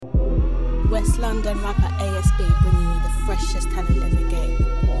West London rapper ASB bringing you the freshest talent in the game.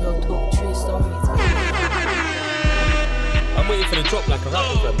 Real talk, true stories. I'm waiting for the drop like a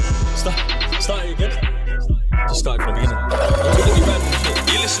rapper, fam. Start it again. Just start from the beginning.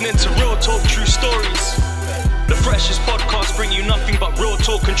 You're listening to Real Talk, True Stories. The freshest podcast bring you nothing but real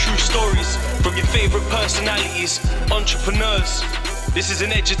talk and true stories from your favorite personalities, entrepreneurs. This is an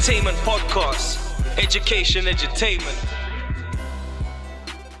edutainment podcast. Education, edutainment.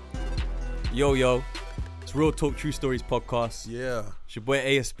 Yo, it's Real Talk True Stories podcast. Yeah. It's your boy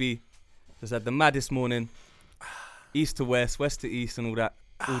ASB. Just had the maddest morning. East to west, west to east and all that,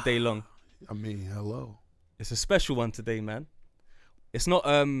 all day long. I mean, hello. It's a special one today, man. It's not,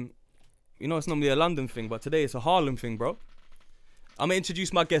 it's normally a London thing, but today it's a Harlem thing, bro. I'm gonna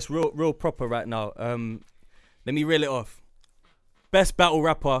introduce my guest real proper right now. Let me reel it off. Best battle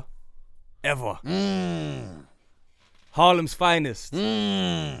rapper ever. Harlem's finest.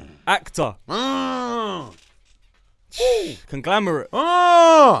 Actor. Conglomerate.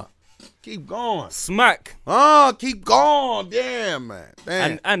 Keep going. Smack. Keep going. Damn, man.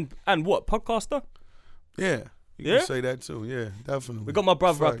 Damn. And what? Podcaster? Yeah. You Yeah? can say that too. Yeah, definitely. We got my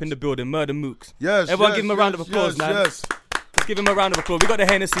brother up Facts. in the building, Murder Mooks. Yes. Everyone yes, give him a round of applause, yes, man. Yes. Let's give him a round of applause. We got the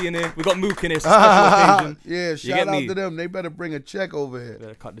Hennessy in here. We got Mook in here. It's a special occasion. Yeah, You shout get out me? to them. They better bring a check over here.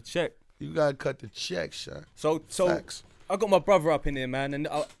 Better cut the check. You gotta cut the check, son. So Facts. I got my brother up in here, man, and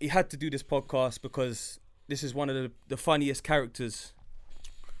he had to do this podcast because this is one of the funniest characters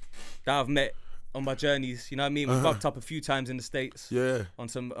that I've met on my journeys. You know what I mean? We fucked up a few times in the States. Yeah. On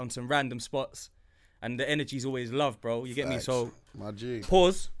some random spots, and the energy's always love, bro. You get me? Facts. So My G.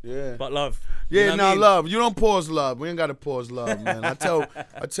 pause, Yeah. but love. Yeah, You know what nah, I mean? love. You don't pause love. We ain't gotta pause love, man. I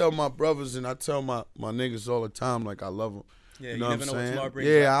tell my brothers and I tell my niggas all the time, like I love them. Yeah, you know what I'm never know what saying? tomorrow brings.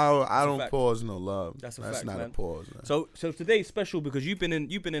 Yeah, right? I a don't fact. pause no love. That's a That's fact, not man. a pause, man. So today's special because you've been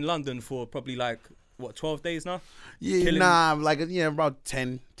in London for probably like what 12 days now. Yeah, killing- about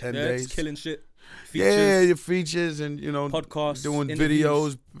 10 Yeah, days. just killing shit. Features, Yeah, your features and podcasts, doing interviews.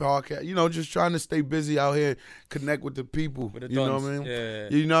 videos, podcast. Just trying to stay busy out here, connect with the people. With the you know dons. what I mean? Yeah.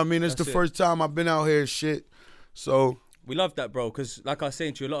 You know what I mean? It's That's the it. first time I've been out here, shit. So We love that, bro, because like I was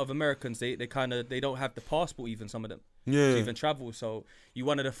saying to you, a lot of Americans they don't have the passport, even some of them, yeah, to even travel. So you're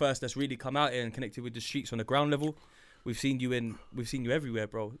one of the first that's really come out here and connected with the streets on the ground level. We've seen you everywhere,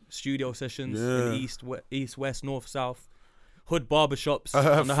 bro. Studio sessions in the east, west, north, south, hood barbershops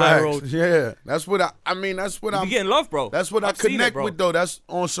on the high facts. road. Yeah, that's what That's what You I'm. be getting love, bro. That's what I've I seen it, connect bro. with though. That's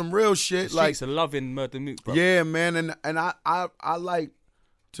on some real The shit. Like, streets are loving Murder Mook, bro. yeah, man, and I like,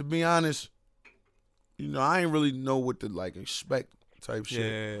 to be honest, I ain't really know what to like expect type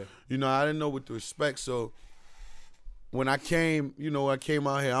shit. Yeah. I didn't know what to expect. So when I came, I came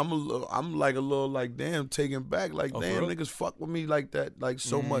out here. I'm like a little like damn taken back. Like Oh, for damn, real? niggas fuck with me like that, like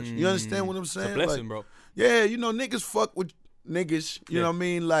so much. You understand what I'm It's saying? a blessing, Like, bro. yeah, niggas fuck with niggas. You Yeah. know what I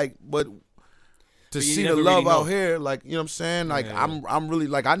mean? Like, but to But you see the never love really out know. here, like what I'm saying, like Yeah. I'm really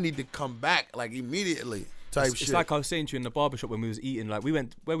like I need to come back like immediately type It's shit. like I was saying to you in the barbershop when we was eating. Like we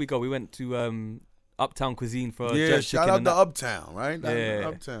went to Uptown Cuisine for yeah, jerk shout chicken out and to that. Uptown, right? Yeah.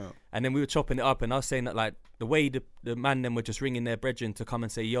 Uptown. And then we were chopping it up, and I was saying that like the way the man them were just ringing their brethren to come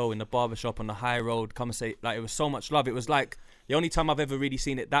and say yo in the barbershop on the high road, come and say, like, it was so much love. It was like the only time I've ever really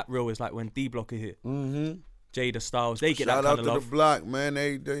seen it that real is like when D Block are here, Jada Styles, they get Shout that out kind of to love. the block, man.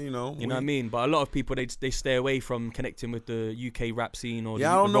 They You know what I mean? But a lot of people they stay away from connecting with the UK rap scene or Yeah,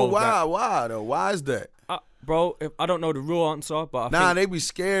 the I don't know road rap. why though. Why is that? Bro, I don't know the real answer, but I think They be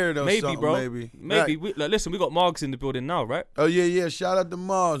scared or maybe, something. bro. Maybe. Maybe. Listen, we got Margs in the building now, right? Oh yeah. Shout out to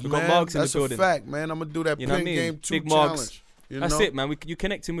Mars, We man. got Margs in the That's building. a fact, man. I'm gonna do that You know what I Pin mean? Game 2 Big Margs. challenge. That's it, man. You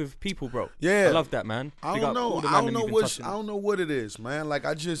connecting with people, bro. Yeah. I love that, man. I Big don't up know. all the I man don't them know you've been what. touching. I don't know what it is, man. Like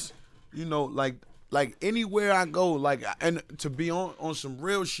I just, like anywhere I go, like, and to be on some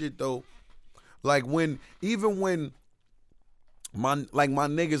real shit though, like even when my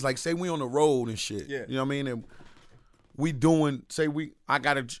niggas, like, say we on the road and shit. Yeah. You know what I mean? And we doing, say I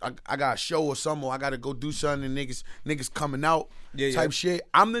got a show or something, or I gotta go do something, and niggas coming out type shit.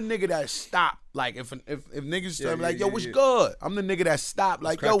 I'm the nigga that stop. Like if niggas tell me like, yo, what's good? I'm the nigga that stop.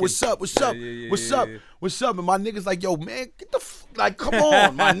 Like, yo, what's up? What's up? What's up? What's up? And my niggas like, yo, man, get the like, come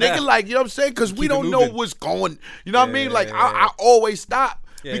on, my nigga. Like, you know what I'm saying? Because we Keep it don't know moving. what's going. You know what I mean? Like, I always stop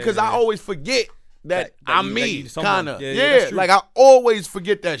because I yeah. always forget that I'm that me, you someone. kind of. Yeah, Yeah, that's true. like I always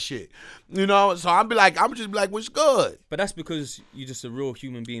forget that shit. So I'm just be like, what's good? But that's because you're just a real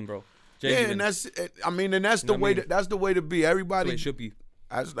human being, bro. Yeah, Genuine. and that's the what I way mean? that's the way to be. That's Everybody, the way it should be.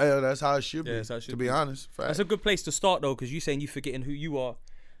 that's how it should be. Yeah, that's how it should to be be. honest, fact. That's a good place to start though, because you saying you forgetting who you are.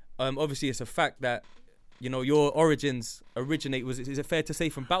 Obviously, it's a fact that you know, your origins originate. Is it fair to say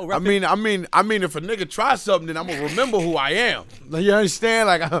from battle rap? I mean, if a nigga try something, then I'm gonna remember who I am. You understand?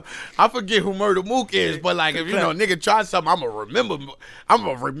 Like, I forget who Murder Mook is, but like, if you know, a nigga try something, I'm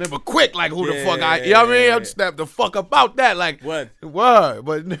gonna remember quick, like who the fuck I. You know what I mean? I'm snap the fuck about that, like word.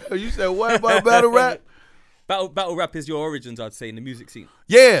 But you said what about battle rap? Battle rap is your origins, I'd say, in the music scene.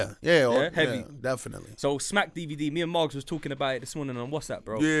 Yeah, heavy, definitely. So Smack DVD, me and Margs was talking about it this morning on WhatsApp,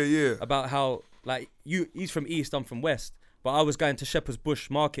 bro. Yeah. About how like he's from East, I'm from West, but I was going to Shepherd's Bush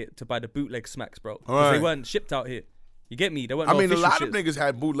Market to buy the bootleg Smacks, bro, because they weren't shipped out here. You get me? They weren't. I mean, a lot shits. of niggas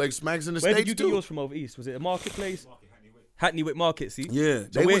had bootleg Smacks in the Where States did you get yours from over East? Was it a marketplace? Hackney Wick Market, see? Yeah,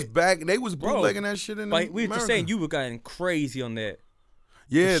 so they was bootlegging that shit in but America. We were just saying you were going crazy on there.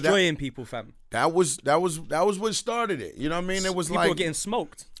 Yeah, destroying people, fam. That was what started it. You know what I mean? It was people like were getting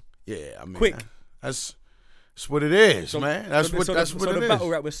smoked. Yeah, I mean, quick. That's what it is, man. That's what it is. So the battle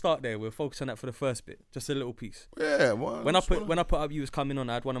rap will start there. We'll focus on that for the first bit, just a little piece. Yeah. Well, when I put up you was coming on,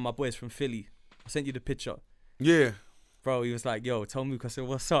 I had one of my boys from Philly. I sent you the picture. Yeah. Bro, he was like, "Yo, tell Mook," I said,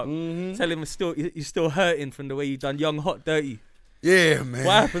 "What's up?" Mm-hmm. Tell him you're still hurting from the way you done Young Hot Dirty. Yeah, man.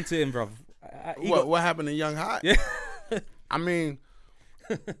 What happened to him, bro? What happened to Young Hot? Yeah. I mean,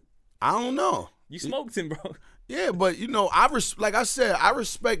 I don't know. You smoked him, bro. Yeah, but you know, like I said, I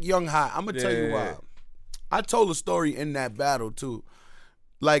respect Young Hot. I'm gonna tell you why. I told a story in that battle too.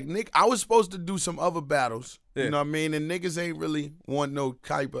 Like Nick, I was supposed to do some other battles. Yeah. You know what I mean? And niggas ain't really want no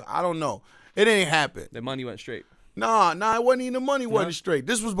type of. I don't know. It ain't happen. The money went straight. Nah, it wasn't even the money wasn't straight.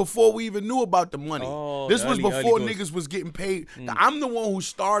 This was before we even knew about the money. This was before niggas was getting paid. I'm the one who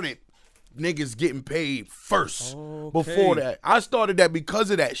started niggas getting paid first. Before that, I started that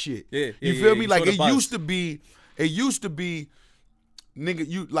because of that shit. Yeah, you feel me? Like it used to be, nigga.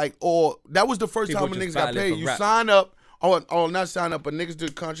 You like, or that was the first People time when niggas just got paid. You sign up. Oh, not sign up, but niggas do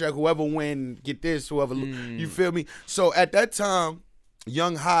the contract. Whoever win, get this. Whoever, you feel me? So at that time,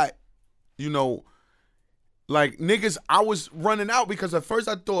 Young Hot, you know, like niggas, I was running out because at first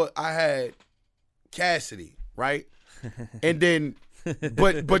I thought I had Cassidy, right? And then,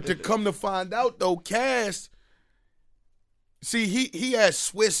 but to come to find out though, Cass, see he had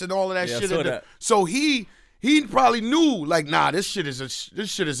Swiss and all of that shit. So he probably knew like, nah, this shit is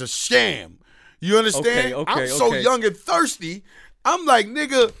a sham. You understand? Okay, I'm so young and thirsty. I'm like,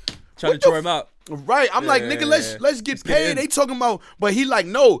 nigga, trying to draw him out. Right. I'm like, nigga, let's get paid. They talking about, but he like,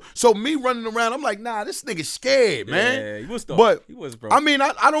 no. So me running around, I'm like, nah, this nigga scared, man. Yeah, he was though. But he was, bro. I mean,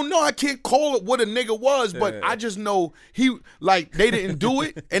 I don't know. I can't call it what a nigga was, but I just know he like they didn't do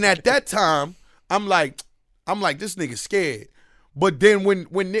it. And at that time, I'm like, this nigga scared. But then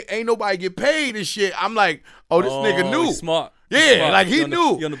when ain't nobody get paid and shit, I'm like, oh, this nigga knew. He's smart. Yeah, smart. like he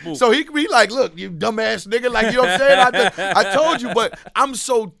knew. So he could be like, look, you dumbass nigga. Like, you know what I'm saying? I told you, but I'm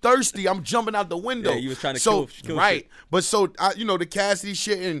so thirsty, I'm jumping out the window. Yeah, you was trying to kill right. Shit. But so, you know, the Cassidy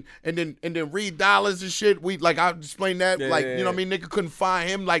shit and then Reed Dollars and shit, we, like, I explained that. You know what I mean? Nigga couldn't find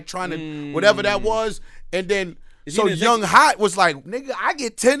him, like, trying to, whatever that was. And then, so Young Hot was like, nigga, I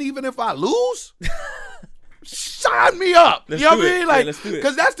get 10 even if I lose? Sign me up. You know what I mean? Like,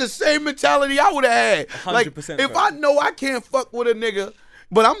 because that's the same mentality I would have had. 100%, like, if I know I can't fuck with a nigga,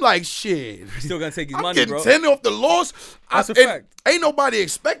 but I'm like, shit. Still gonna take his I'm money, getting bro. 10 off the loss. That's a fact. Ain't nobody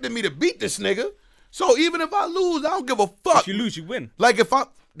expecting me to beat this nigga. So even if I lose, I don't give a fuck. If you lose, you win. Like,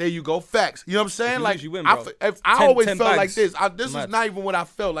 there you go, facts. You know what I'm saying? If you like, lose, you win, bro. I always felt bags. like this. This is not even what I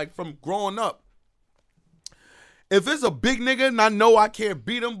felt like from growing up. If it's a big nigga and I know I can't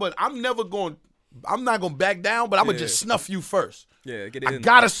beat him, but I'm not gonna back down, but I'm gonna just snuff you first. Yeah, get it in. I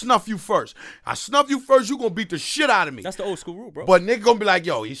gotta snuff you first. I snuff you first, you gonna beat the shit out of me. That's the old school rule, bro. But nigga gonna be like,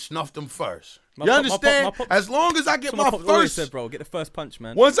 yo, he snuffed him first. You understand? As long as I get my first, said, bro, get the first punch,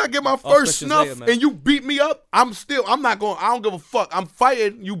 man. Once I get my first snuff and you beat me up, I don't give a fuck. I'm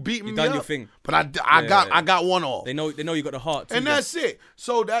fighting, you beat me up. You done your thing. But I got one off. They know you got the heart too, and that's it.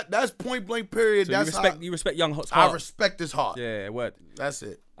 So that's point blank period. So that's you respect Young Hot's heart. I respect his heart. Yeah, word. That's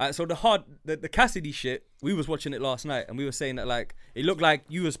it. So the Cassidy shit, we was watching it last night and we were saying that like it looked like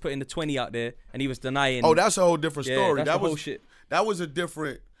you was putting the 20 out there and he was denying. Oh, that's a whole different story. That's the whole shit. That was a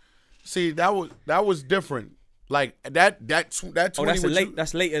different. See, that was different. Like that 20. Oh,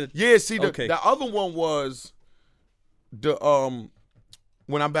 that's later. Yeah. See, the other one was the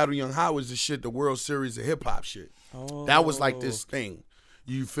when I battled Young Hot was the shit, the World Series of hip hop shit. Oh. That was like this thing.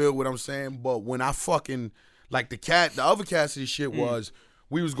 You feel what I'm saying? But when I fucking like the other Cassidy shit was.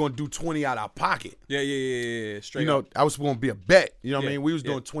 We was gonna do 20 out of our pocket. Yeah. Straight. You know, I was gonna be a bet. You know what I mean? We was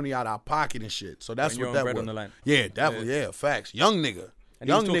doing 20 out of our pocket and shit. So that's what that was. On the line. Yeah, definitely. Yeah, facts. Young nigga. And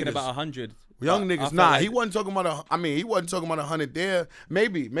he was talking about 100 Young But I niggas, felt nah. like- He wasn't talking about he wasn't talking about 100 there.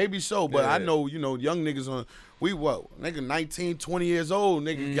 Maybe so. But I Yeah. know, young niggas on. We nigga 19, 20 years old.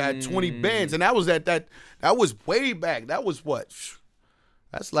 Nigga got 20 bands, and that was that was way back. That was what?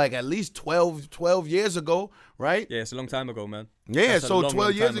 That's like at least 12 years ago, right? Yeah, it's a long time ago, man. Yeah, That's a so long, 12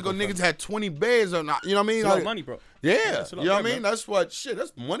 long years time ago, fam. niggas had 20 bands or not. You know what I mean? It's a lot of Like, money, bro. Yeah, it's a lot you know of what I bread, mean? man. That's what shit.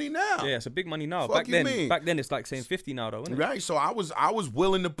 That's money now. Yeah, it's a big money now. Fuck you mean? Back then it's like saying 50 now, though, isn't it? Right. So I was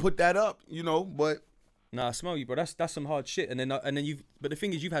willing to put that up, but Nah, I smell you, bro. That's some hard shit. And then but the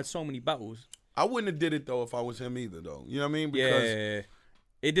thing is, you've had so many battles. I wouldn't have did it though if I was him either though. You know what I mean? Yeah, Because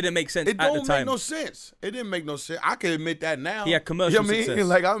it didn't make sense it at the don't time. make no sense. It didn't make no sense. I can admit that now. He had commercial You know what I mean? success.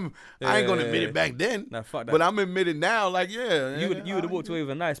 Like I ain't gonna admit Yeah. it back then. Nah, fuck that. But I'm admitting now. Like You would have walked away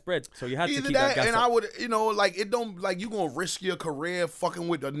with a nice bread, so you had to Either keep that, that gas and up. I would, like it don't like you gonna risk your career fucking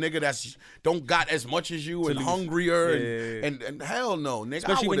with a nigga that's don't got as much as you and lose. hungrier Yeah. and hell no, nigga.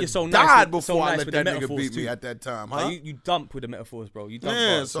 Especially I when would've you're so nice died with- so before I nice let with that the nigga metaphors beat me too. at that time, huh? Like, you dump with the metaphors, bro. You dump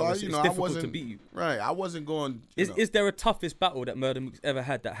Yeah, bars, so it's, I it's difficult wasn't to beat you. right. I wasn't going. Is there a toughest battle that Murder Mook's ever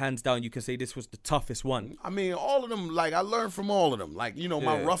had that hands down you can say this was the toughest one? I mean, all of them. Like I learned from all of them. Like my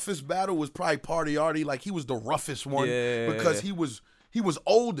Yeah. roughest battle was probably Party Artie. Like he was the roughest one Yeah. because he was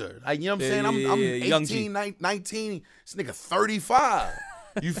older. Like you know what I'm saying? I'm yeah, young G. 18, 19. This nigga 35.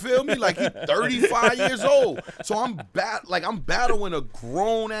 You feel me? Like he 35 years old. So I'm battling a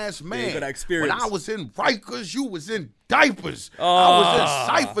grown ass man. you got that experience. When I was in Rikers, you was in diapers. I Ah. was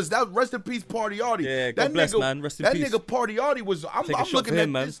in ciphers. That rest in peace, Party Artie. Yeah, God that bless, nigga, man. Rest in that peace. nigga Party Artie was. I'm Take a shot looking for at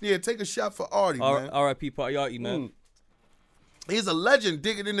him, man. this. Yeah, take a shot for Artie, man. R.I.P. Party Artie, man. He's a legend,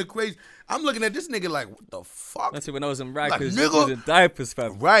 digging in the crazy. I'm looking at this nigga like, what the fuck? That's it. When I was in Like, Rikers, nigga. I was in diapers,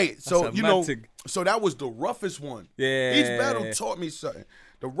 fam. Right. So That's a mad thing. so that was the roughest one. Yeah. Each battle taught me something.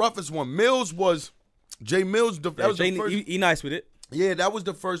 The roughest one. Mills was Jay Mills. That was the first. He nice with it. Yeah, that was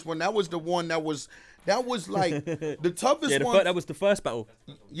the first one. That was the one that was like the toughest Yeah, one. that was the first battle.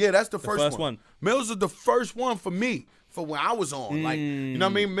 Yeah, that's the first, first one. Mills was the first one for me for when I was on. Like, you know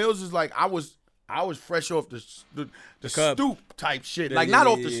what I mean? Mills is like I was fresh off the curb. stoop type shit. Yeah, like yeah, not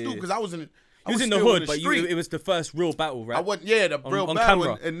yeah, off the yeah, stoop yeah. because I was in. He was in the still hood, but it was the first real battle, right? I wasn't. Yeah, the real on battle,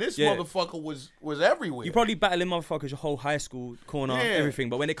 camera. and this Yeah. motherfucker was everywhere. You probably battling motherfuckers your whole high school corner, Yeah. everything.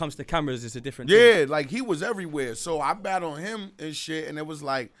 But when it comes to cameras, it's a different thing. Yeah, like he was everywhere. So I battled him and shit, and it was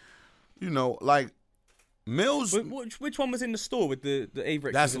like, like Mills. Which one was in the store with the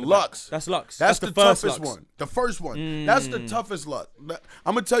Averex? That's in the Lux. back? That's Lux. That's the the first toughest Lux. one. The first one. That's the toughest Lux.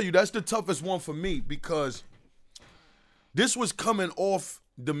 I'm gonna tell you, that's the toughest one for me because this was coming off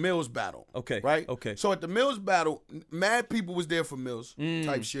the Mills battle. Okay, Right? okay. So at the Mills battle, mad people was there for Mills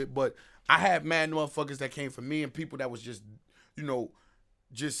type shit, but I had mad motherfuckers that came for me and people that was just,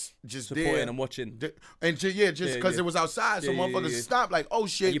 just Supporting there. and watching. And just because yeah. it was outside, so Yeah, yeah, motherfuckers yeah. stopped like, oh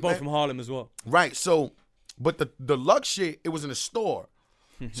shit. And you're both man. from Harlem as well. Right. So, but the Lux shit, it was in a store.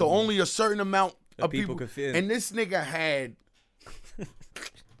 So only a certain amount of people people could fit in. And this nigga had the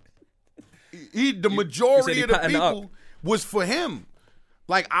you said majority he of the patterned it up. people was for him.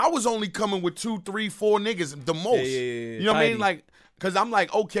 Like I was only coming with 2, 3, 4 niggas the most. yeah, You know what I mean? tidy. Like, cause I'm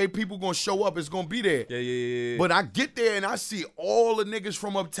like, okay, people gonna show up, it's gonna be there. Yeah. But I get there and I see all the niggas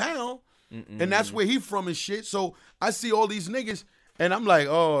from uptown, and that's where he from and shit. So I see all these niggas, and I'm like,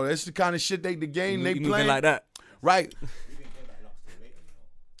 oh, that's the kind of shit the game they You moving playing like that. right?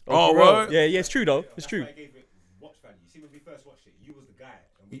 Oh, Oh, bro. word? Yeah, it's true though. It's true. I gave it watch value. You see, when we first watched it, you was the guy,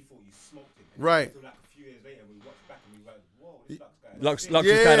 and we thought you smoked it. And Right. Until like a few years later, we watched back and we were like, whoa, this Lux guy. Lux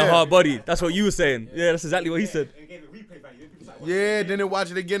Yeah. is kind of hard body. That's what you were saying. Yeah, that's exactly what he said. And it gave it replay value. People was like, Yeah, then they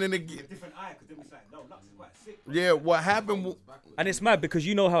watch it again and again. a different eye, because then we was like, no, Lux is quite sick. Yeah, what happened? And it's mad because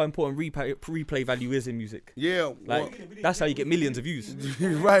you know how important replay value is in music. Yeah, Like that's how you get millions of views.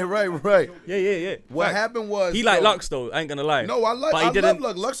 right. Yeah. What Fact. happened was He like yo, Lux though. I ain't gonna lie. No, I like. But he I didn't.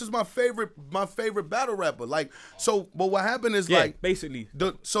 love Lux. Lux is my favorite battle rapper. Like so, but what happened is Yeah, like basically.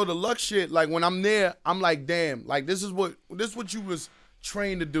 the Lux shit. Like when I'm there, I'm like, damn. Like this is what you was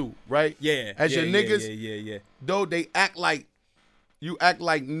trained to do, right? Yeah. As yeah, your niggas, Yeah. though they act like. You act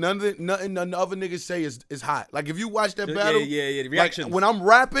like nothing the other niggas say is hot. Like if you watch that Yeah, battle, yeah, the like, reactions. when I'm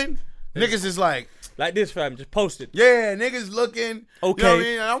rapping, niggas is like, Like this, fam. Just post it. yeah, niggas looking. Okay. You know what I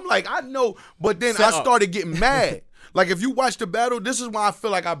mean? And I'm like, I know. But then Set I up. started getting mad. Like if you watch the battle, this is why I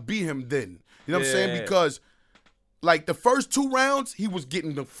feel like I beat him then. You know what I'm saying? Yeah. Because like the first 2 rounds, he was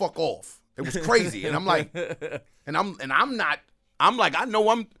getting the fuck off. It was crazy. And I'm like, I'm like, I know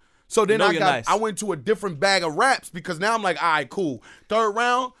I'm. So then know I you're got, nice. I went to a different bag of raps because now I'm like, all right, cool. Third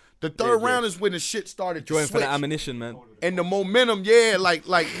round, the third Yeah. round is when the shit started to Join for switch. the ammunition, man. And the momentum, yeah, like,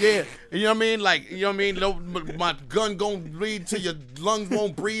 yeah. You know what I mean? Like, you know what I mean? No, my gun gon' bleed till your lungs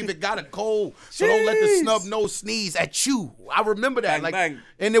won't breathe. It got a cold. So don't let the snub nose sneeze at you. I remember that. Bang, like, bang.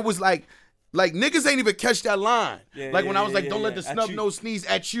 And it was like niggas ain't even catch that line. Like when I was like, don't let the At snub you. nose sneeze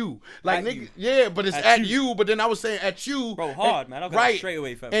at you. Like At niggas, you. but it's At at you. you. But then I was saying at you. Bro, hard, man. I got that straight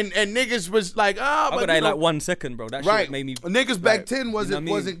away, fam. And niggas was like, I but got you that in know, like 1 second, bro. That right. shit made me. Niggas back like, then you know what I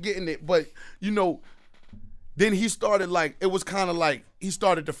mean? wasn't getting it, but you know, then he started like it was kind of like he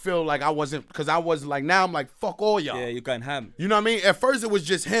started to feel like I wasn't because I wasn't like now I'm like fuck all y'all. Yeah, you're going ham. You know what I mean? At first it was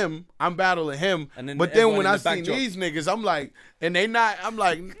just him. I'm battling him. And then but then everyone when in I the seen backdrop. these niggas, I'm like, and they not. I'm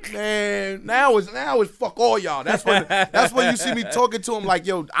like, man, now it's fuck all y'all. That's when you see me talking to him like,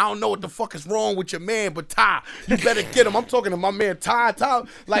 yo, I don't know what the fuck is wrong with your man, but Ty, you better get him. I'm talking to my man Ty.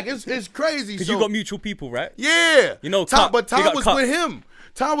 Like it's crazy. Because So- you got mutual people, right? yeah. You know, Ty, Cut. but Big Ty up was Cut. with him.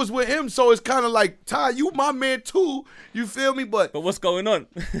 Ty was with him, so it's kind of like, Ty, you my man too. You feel me? But But what's going on?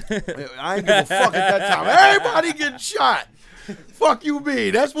 I ain't give a fuck at that time. Everybody getting shot. Fuck you, me.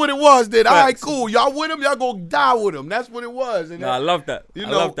 That's what it was. Then all right, Facts. cool. Y'all with him? Y'all gonna die with him. That's what it was. And Nah, I love that. You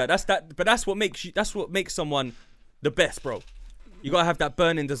I know- love that. But that's what makes you. That's what makes someone the best, bro. You gotta have that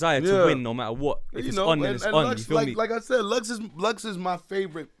burning desire to Yeah. win, no matter what. If you it's know, on, then and it's on. Lux, You feel like, me? Like I said, Lux is my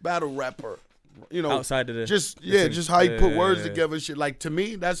favorite battle rapper. You know, Outside of the just thing. just how he put words Yeah. together. And shit. Like to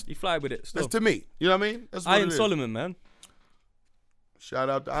me, that's You fly with it. Still. to me. You know what I mean? That's what Iron it is. Solomon, man. Shout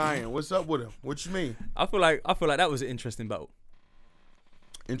out to Iron. What's up with him? What you mean? I feel like that was an interesting battle.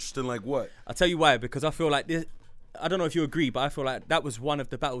 Interesting, like what? I'll tell you why. Because I feel like this. I don't know if you agree, but I feel like that was one of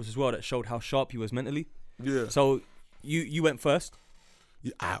the battles as well that showed how sharp he was mentally. Yeah. So you went first.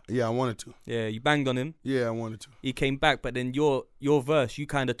 Yeah, I wanted to. Yeah, you banged on him. Yeah, I wanted to. He came back, but then your verse, you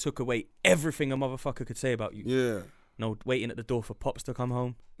kind of took away everything a motherfucker could say about you. Yeah. No, waiting at the door for Pops to come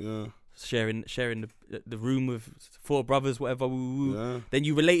home. Yeah. Sharing the room with 4 brothers, whatever. Woo, woo. Yeah. Then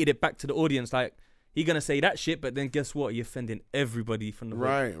you related it back to the audience, like he gonna say that shit, but then guess what? You're offending everybody from the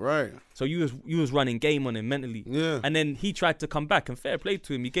hood. Right. So you was running game on him mentally. Yeah. And then he tried to come back, and fair play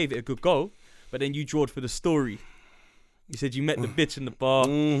to him, he gave it a good go, but then you drawed for the story. You said you met the bitch in the bar.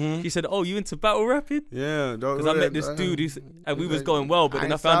 Mm-hmm. She said, "Oh, you into battle rapping?" Yeah. Because I met this dude and we was going well, but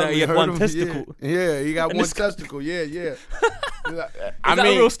then I found out he had one testicle. Yeah, he got And one this- testicle. Yeah. Is that a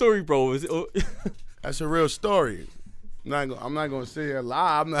real story, bro? Is it? That's a real story. I'm not gonna sit here and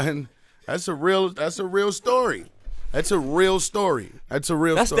lie. That's a real story. That's a real story. That's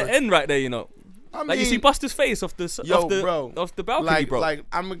the end right there, you know. I Like you see Buster's face off the bro, off the balcony, bro. Like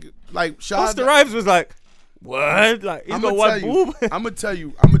Buster Rhymes was like, "What?" Like he's got one boob. I'm gonna tell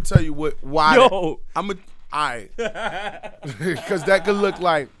you why. Yo. Alright. Because that could look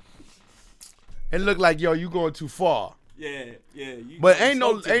like yo, you going too far. Yeah. But ain't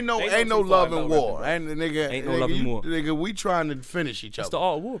no love in war. Ain't And nigga, Ain't no love in war. Nigga, we trying to finish each It's other. the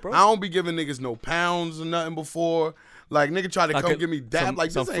art of war, bro. I don't be giving niggas no pounds or nothing before. Like nigga try to Like come a- give me dap. some-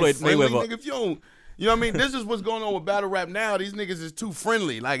 Like some this ain't Floyd friendly, Mayweather. nigga. If you don't, you know what I mean? This is what's going on with battle rap now. These niggas is too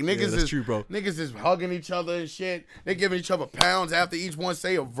friendly. Like niggas that's is true, bro. Niggas is hugging each other and shit. They giving each other pounds after each one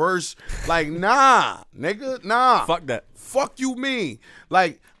say a verse. Like nah, nigga, nah. Fuck that. Fuck you, mean.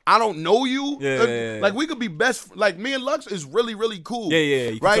 Like I don't know you. Yeah. Like we could be best. Like me and Lux is really really cool. Yeah.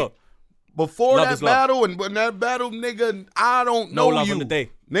 You can Right. tell. Before Love that is love. battle and when that battle, nigga, I don't No know love you. on the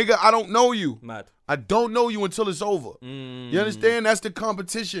day. Nigga, I don't know you. Mad. I don't know you until it's over. You understand? That's the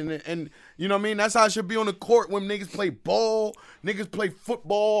competition. And you know what I mean? That's how it should be on the court when niggas play ball. Niggas play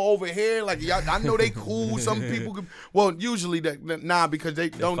football over here. Like, y'all, I know they cool. Some people could. Well, usually, because they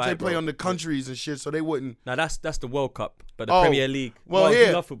don't fight, they play bro. on the countries and shit, so they wouldn't. Now that's the World Cup, but the Oh, Premier League. well, Mark, yeah.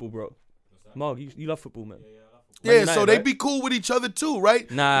 you love football, bro. Mark, you love football, man. Yeah, United, so they right? be cool with each other too, right?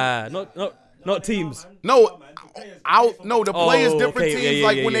 Nah, not teams. No, the players different okay. teams. Yeah,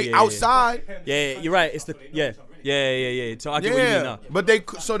 like when they outside. Yeah, you're right. It's the yeah. So I get what you mean Yeah, now. but they're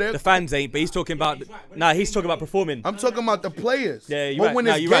The fans ain't, but he's talking about. Nah, he's talking about performing. I'm talking about the players. Yeah, you're but right. when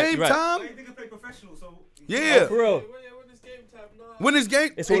Nah, it's you're right, game you're right. time, Niggas play professional, so yeah. For real. When it's game,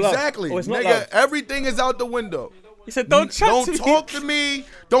 It's all love. exactly. Oh, it's not Nigga, love. everything is out the window. He said, "Don't chat Don't to me. talk to me.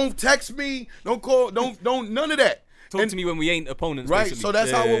 Don't text me. Don't call. Don't none of that. Talk And- to me when we ain't opponents." Right. basically. So that's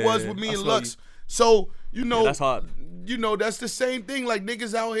how it was with me I and feel Lux. you. So you know, that's hard. You know, that's the same thing. Like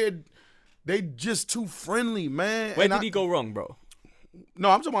niggas out here, they just too friendly, man. Where And did he go wrong, bro? No,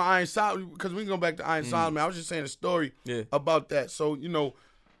 I'm talking about Iron Solomon because we can go back to Iron Solomon. I was just saying a story Yeah. about that. So, you know,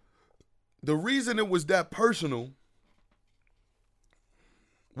 the reason it was that personal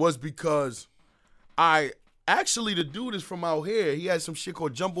was because the dude is from out here. He had some shit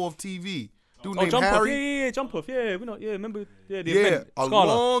called Jump Off TV. Dude named Jump Off. Harry. Yeah, Jump Off. Yeah, we know. Yeah, remember? Yeah, the Yeah, event. a Scala.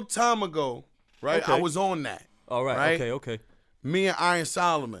 long time ago, right? Okay. I was on that. All right. right? Okay. Me and Iron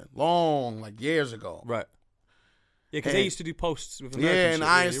Solomon, long, like years ago. Right. Yeah, because they used to do posts with American Yeah, and shit.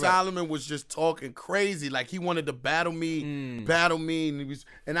 Iron You're right. Solomon was just talking crazy. Like, he wanted to battle me,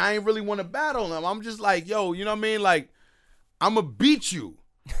 and I ain't really want to battle him. I'm just like, yo, you know what I mean? Like, I'm going to beat you.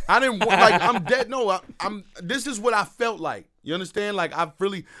 I didn't want, like, I'm dead. No, this is what I felt like. You understand? Like, I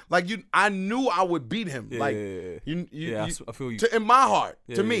really, like, I knew I would beat him. Yeah, like, yeah. I feel you. in my heart,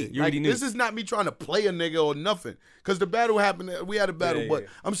 Yeah, to yeah, me. yeah. You Like, already knew. this is not me trying to play a nigga or nothing. Because the battle happened, we had a battle. Yeah, but yeah.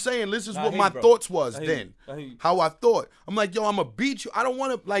 I'm saying this is Nah, I what hear my you, bro. thoughts was I hear then. you. I hear you. How I thought. I'm like, yo, I'm going to beat you. I don't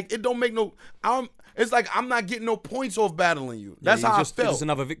want to, like, it don't make no, it's like I'm not getting no points off battling you. That's how I You're felt. just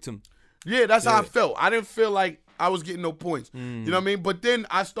another victim. Yeah, that's how I Yeah. felt. I didn't feel like I was getting no points. You know what I mean? But then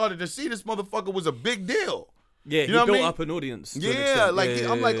I started to see this motherfucker was a big deal. Yeah, You he know what I built mean? up an audience. to an Yeah, extent. like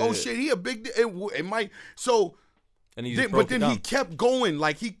Yeah, I'm like, yeah, oh yeah. shit, he a big deal. It might. So, And he then, just but broke then it he down. kept going.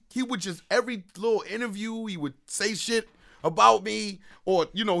 Like he would just every little interview he would say shit about me, or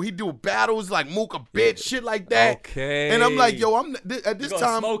you know he'd do battles like Mook a bitch, shit like that. Okay. And I'm like, yo, I'm at You this gotta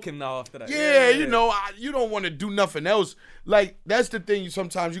time. smoke him now after that. Yeah, you know, you don't want to do nothing else. Like, that's the thing.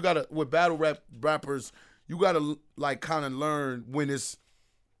 Sometimes you gotta, with battle rappers, you gotta like kind of learn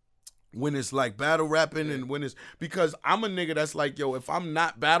when it's like battle rapping and when it's, because I'm a nigga that's like, yo, if I'm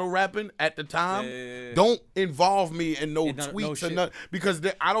not battle rapping at the time, don't involve me in no tweets or shit. nothing, because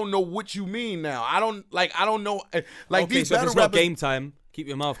I don't know what you mean now. I don't know. Like, Okay, these so if battle it's not rappers. game time, keep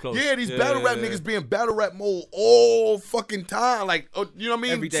your mouth closed. Yeah, these battle rap niggas be in battle rap mode all fucking time. Like, you know what I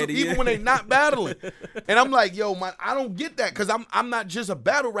mean? Every day of the Even year. when they not battling. And I'm like, yo, man, I don't get that, because I'm not just a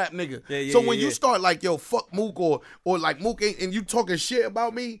battle rap nigga. Yeah, So when yeah. you start like, yo, fuck Mook, or like Mook ain't, and you talking shit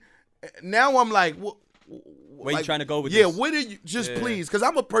about me, now I'm like, what? Where you trying to go with yeah, this? where did you please? Because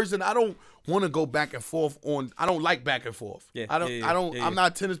I'm a person, I don't want to go back and forth on. I don't like back and forth. Yeah, I don't. yeah, I don't. yeah, I'm yeah.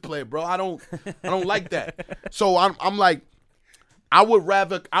 not a tennis player, bro. I don't like that. So I'm like, I would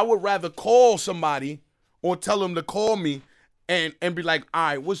rather call somebody or tell them to call me and be like, all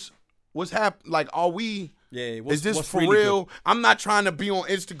right, what's happening? Like, are we? Yeah, Is this what's for really real? good? I'm not trying to be on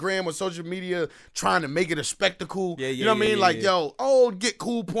Instagram or social media trying to make it a spectacle. Yeah, you know what I mean? yeah, Like, yeah. yo, get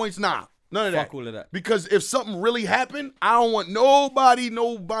cool points. Nah, none of that. Fuck all of that. Because if something really happened, I don't want nobody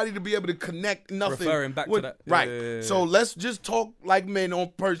to be able to connect nothing. Referring back to with, that. Right. Yeah. So let's just talk like men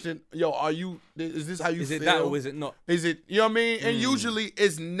on person. Yo, is this how you Is feel? it that or is it not? Is it, you know what I mean? And usually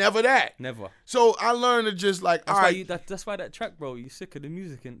it's never that. Never. So I learned to just like, That's all why right, you. That's why that track, bro. You sick of the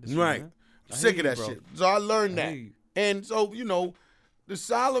music industry, right. man. I Sick hear of that you, bro. shit. So I learned I that. hear you. And so, you know, the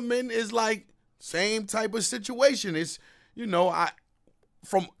Solomon is like same type of situation. It's, you know,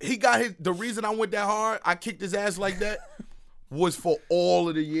 the reason I went that hard, I kicked his ass like that, was for all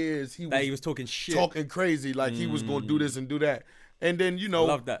of the years he That he was talking shit. talking crazy, like he was gonna do this and do that. And then, you know, I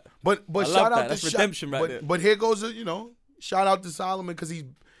love that. But I shout love out that. to That's redemption right there. But here goes shout out to Solomon, because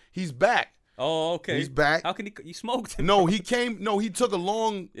he's back. Oh, okay. He's back. How can you smoked him? No, he took a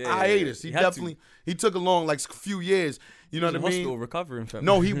long Yeah, hiatus. he He had to. definitely he took a long, like, few years. You know He was what I in mean? hospital recovering from.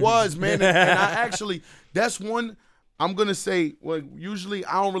 No, he was, man. And I actually, that's one, I'm going to say, well, usually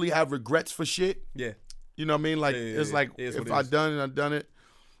I don't really have regrets for shit. Yeah. You know what I mean? Like, Yeah, it's yeah. like, It is if what it I is. done it, I done it.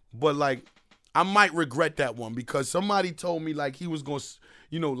 But, like, I might regret that one, because somebody told me, like, he was going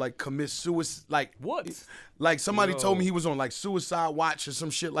to, like, commit suicide. Like, What? Like, somebody told me Yo. he was on, like, suicide watch or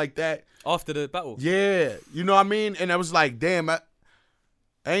some shit like that. After the battle. Yeah. You know what I mean? And I was like, damn, I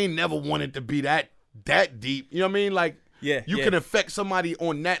ain't never wanted to be that deep. You know what I mean? Like, Yeah, you yeah. can affect somebody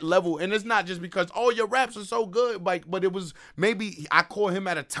on that level. And it's not just because, oh, your raps are so good. Like, but it was, maybe I caught him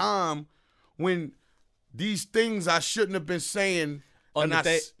at a time when these things I shouldn't have been saying. On and the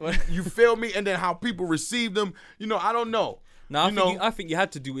day- you feel me? And then how people receive them. I don't know. No, You I think you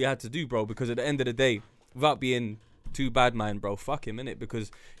had to do what you had to do, bro. Because at the end of the day, without being too bad, man, bro, fuck him, innit?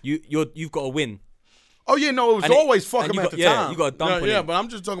 Because you've got to win. Oh, yeah, no, it was And always fuck and him you at got- the yeah, time. you got to dump on Yeah, him. but I'm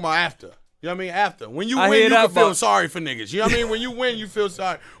just talking about after. You know what I mean? After. When you I win, hear you that, can feel but- sorry for niggas. You know what I mean? When you win, you feel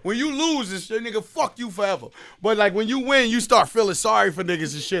sorry. When you lose, it's shit, nigga, fuck you forever. But, like, when you win, you start feeling sorry for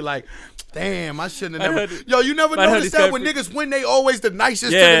niggas and shit. Like, damn, I shouldn't have I never. heard it. Yo, you never I heard noticed this that when guy- niggas win, they always the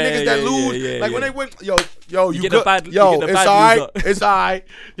nicest Yeah, to the niggas that yeah, lose. yeah, Like, when yeah. they win, yo, you get a good. bad- you yo, get a it's bad all right. loser. It's all right.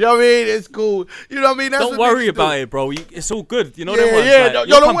 You know what I mean? It's cool. You know what I mean? That's Don't what worry niggas do. about it, bro. It's all good. You know Yeah, them ones, yeah. like, Yo, you'll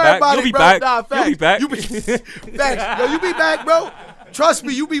don't come worry back. about You'll it, be bro. back. Nah, facts. You'll be back. You be facts. Yo, you be back, bro. Trust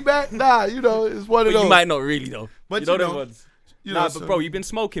me, you be back. Nah, it's one of But those. you might not really though. But you know you them know, ones. You Nah, know, but bro, you've been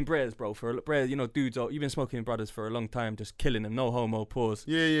smoking breads, bro, dudes. You've been smoking brothers for a long time, just killing them. No homo. Pause.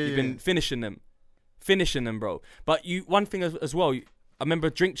 Yeah, You've been finishing them, bro. But one thing as well. I remember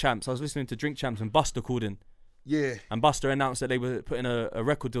Drink Champs. I was listening to Drink Champs and Buster called in, Yeah, and Buster announced that they were putting a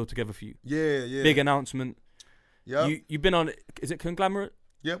record deal together for you. yeah. Big announcement. Yep. You've been on, is it Conglomerate?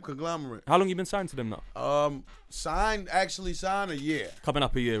 Yep, Conglomerate. How long you been signed to them now? Signed a year. Coming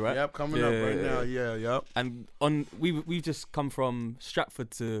up a year, right? Yep, coming up right now. Yeah, yep. And we've just come from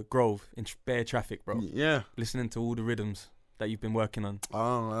Stratford to Grove in bare traffic, bro. Yeah. Listening to all the rhythms that you've been working on.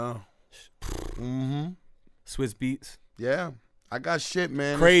 Oh, wow. Mm-hmm. Swizz Beats. Yeah. I got shit,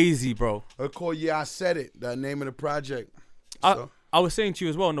 man. Crazy, bro. It's called Yeah, I Said It, the name of the project. I was saying to you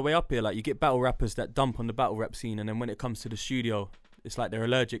as well on the way up here, like you get battle rappers that dump on the battle rap scene, and then when it comes to the studio, it's like they're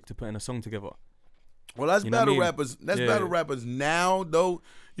allergic to putting a song together. Well, that's You know what I battle mean? rappers. That's battle rappers now, though.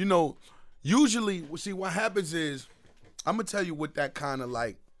 You know, usually, see, what happens is, I'm gonna tell you what that kind of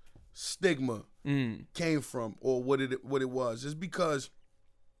like stigma came from, or what it was. It's because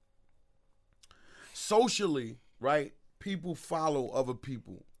socially, right? People follow other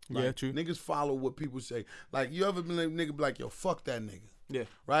people. Like, Yeah, true. Niggas follow what people say. Like, you ever been a nigga be like, yo, fuck that nigga. Yeah.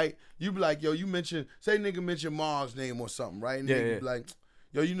 Right? You be like, yo, say nigga mention Mars' name or something, right? And nigga be like,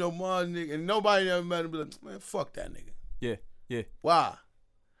 yo, you know Mars nigga, and nobody ever met him, be like, man, fuck that nigga. Yeah, yeah. Why?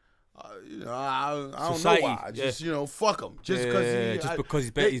 You know, I don't Society, know why. Just you know, fuck him. Just because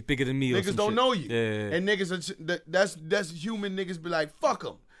he's bigger than me. Or niggas some don't shit. know you. Yeah. And niggas, that's human. Niggas be like, fuck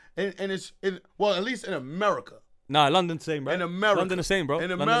him. And it's well, at least in America. Nah, London's the same, bro. In America, London the same, bro. In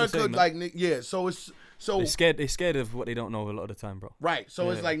London America, the same, like yeah. So it's they're scared of what they don't know a lot of the time, bro. right. So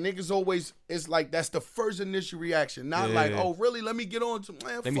it's like niggas always. It's like that's the first initial reaction. Not like, oh really? Let me get on to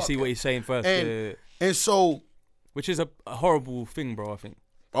man. Let me see what he's saying first. And so, which is a horrible thing, bro. I think.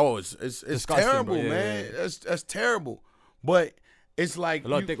 oh, it's Disgusting, terrible, bro. Yeah, man. yeah. That's terrible. But it's like A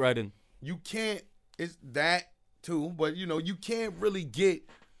lot of dick riding. you can't. It's that too. But you know, you can't really get.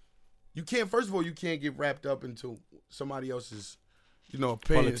 You can't. First of all, you can't get wrapped up into somebody else's, you know,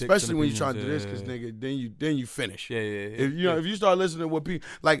 opinion, Politics especially and when you're trying to do this, opinions, because nigga, then you finish. Yeah. If you know, if you start listening to what people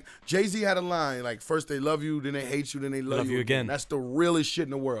like, Jay-Z had a line like, first they love you, then they hate you, then they love you again. That's the realest shit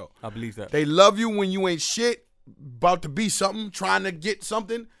in the world. I believe that. They love you when you ain't shit, about to be something, trying to get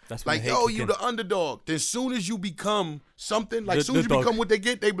something. That's when like, the hate yo, kick you in. the underdog. Then soon as you become something, like The- soon as the you dog. become what they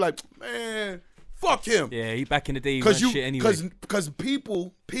get, they be like, man, fuck him. Yeah, he back in the day he ran shit anyway. Because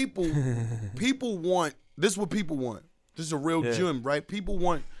people want, this is what people want. This is a real gem, right? People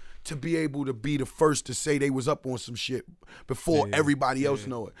want to be able to be the first to say they was up on some shit before everybody else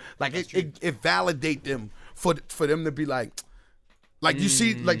know it. Like it validate them for them to be like you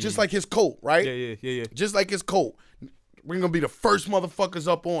see, like just like his coat, right? Yeah. Just like his coat. We're gonna be the first motherfuckers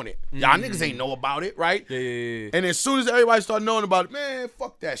up on it. Y'all niggas ain't know about it, right? Yeah. And as soon as everybody start knowing about it, man,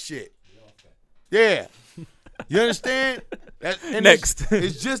 fuck that shit. Yeah. You understand? Next.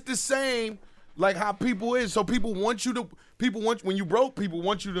 It's just the same like how people is. So people want when you broke, people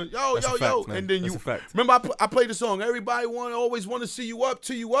want you to, That's a fact, man. and then That's a fact. remember I played the song, everybody always want to see you up,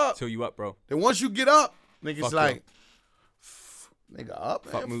 till you up. Till you up, bro. Then once you get up, niggas Fuck like, nigga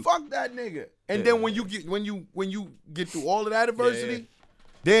up, man. Fuck that nigga. And then when you get through all of that adversity,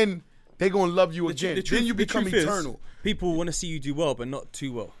 then they gonna love you again. Then you become eternal. People want to see you do well, but not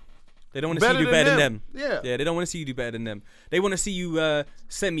too well. They don't want to see Better you do than better them. than them. Yeah. They don't want to see you do better than them. They want to see you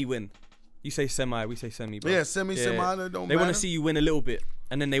semi-win. You say semi, we say semi, bro. Yeah, semi, don't They matter. want to see you win a little bit,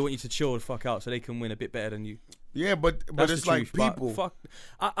 and then they want you to chill the fuck out so they can win a bit better than you. Yeah, but That's it's the like truth, but people. fuck,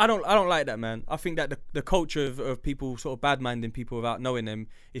 I don't like that, man. I think that the culture of people sort of bad-minding people without knowing them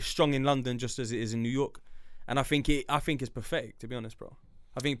is strong in London just as it is in New York, and I think it's pathetic, to be honest, bro.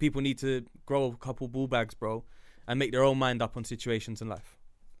 I think people need to grow a couple ball bags, bro, and make their own mind up on situations in life.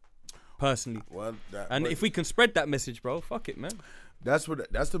 Personally, if we can spread that message, bro, fuck it, man. That's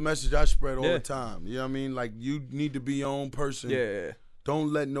the message I spread all the time. You know what I mean? Like, you need to be your own person. Yeah.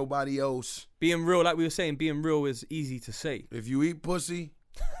 Don't let nobody else. Being real, like we were saying, being real is easy to say. If you eat pussy,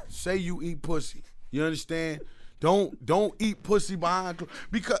 say you eat pussy. You understand? Don't eat pussy behind.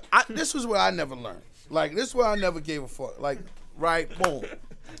 Because this was what I never learned. Like, this is what I never gave a fuck. Like, right, boom.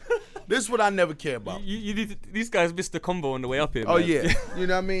 This is what I never care about. You need these guys missed the combo on the way up here. Oh man. yeah, you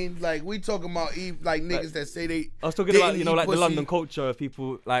know what I mean. Like, we talking about niggas that say they. I was talking about like the London culture of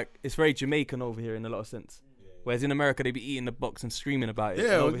people, like it's very Jamaican over here in a lot of sense. Whereas in America they be eating the box and screaming about it.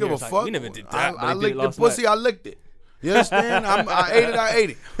 Yeah, we we give a fuck. We never did that. I licked the pussy. I licked it. You understand? I ate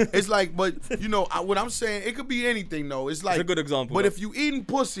it. It's like, but you know what I'm saying. It could be anything though. It's like It's a good example. But though. if you eating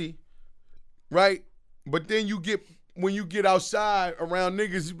pussy, right? But then when you get outside around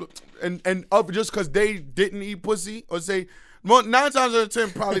niggas and up just because they didn't eat pussy or say 9 times out of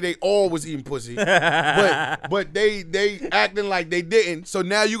 10 probably they all was eating pussy, but they acting like they didn't. So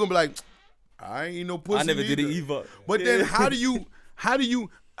now you gonna be like, I ain't eat no pussy. I never did it either. But then how do you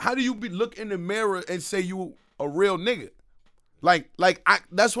look in the mirror and say you a real nigga? Like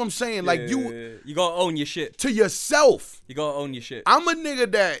that's what I'm saying. Like you gotta own your shit. To yourself. You gotta own your shit. I'm a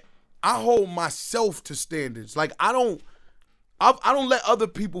nigga that I hold myself to standards. Like I don't let other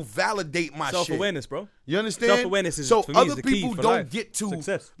people validate my self-awareness, shit. bro. You understand? Self-awareness is so for me other is the key people for don't life. get to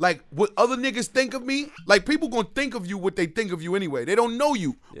Success. like what other niggas think of me. Like people gonna think of you what they think of you anyway. They don't know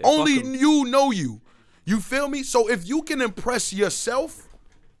you. Yeah, Only fuck 'em. you know you. You feel me? So if you can impress yourself,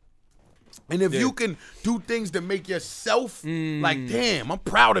 and if you can do things that make yourself like, damn, I'm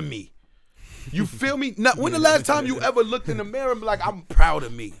proud of me. You feel me? Now, when the last time you ever looked in the mirror and be like, I'm proud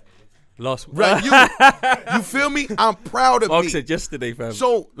of me? Last Right, you feel me? I'm proud of Mark me. said yesterday, fam.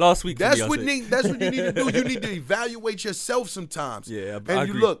 So last week. that's for me, what I said. that's what you need to do. You need to evaluate yourself sometimes. Yeah, and I you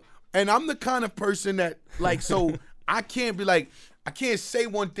agree. look, and I'm the kind of person that like, so I can't be like, I can't say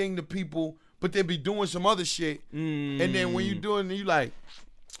one thing to people, but they be doing some other shit, and then when you doing, you like,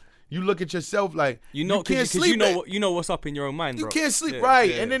 you look at yourself like You know, you can't because sleep. you know what's up in your own mind, You bro. can't sleep, Yeah, right?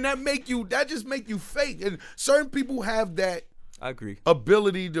 yeah. And then that just make you fake. And certain people have that I agree.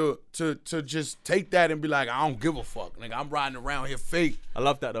 ability to just take that and be like, I don't give a fuck. Like I'm riding around here fake. I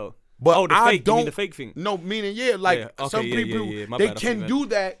love that though. But the I fake. You don't mean the fake thing. No, meaning like Yeah, okay, some yeah, people yeah, my they bad, I can feel do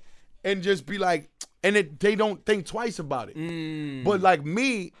that and just be like, and they don't think twice about it. But like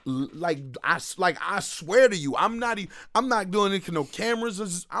me, like I swear to you, I'm not doing it to no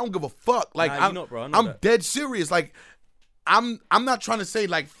cameras. I don't give a fuck. Like Nah, you not, bro. I know I'm that. dead serious. Like I'm not trying to say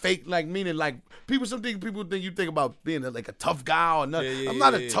like fake, like meaning like people think you think about being like a tough guy or nothing. I'm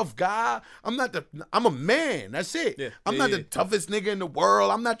not a tough guy. I'm a man. That's it. Yeah, I'm yeah, not yeah. the toughest nigga in the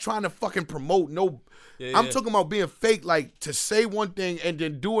world. I'm not trying to fucking promote no. I'm talking about being fake, like to say one thing and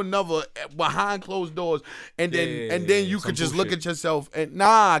then do another behind closed doors, and then you Some could just look bullshit. at yourself and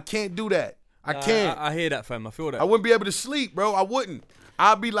nah, I can't do that. I can't. I hear that, fam. I feel that. I wouldn't be able to sleep, bro. I wouldn't.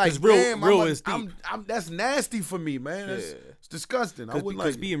 I'd be like, 'Cause real damn, is deep. I'm that's nasty for me, man. It's disgusting. I wouldn't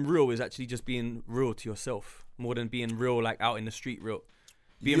Because like. being real is actually just being real to yourself more than being real like out in the street real.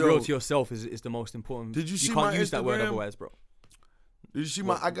 Being Yo. real to yourself is the most important. Did you see You can't my use that word Instagram? otherwise, bro. Did you see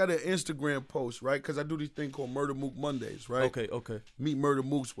I got an Instagram post, right? Because I do this thing called Murder Mook Mondays, right? Okay. Meet Murder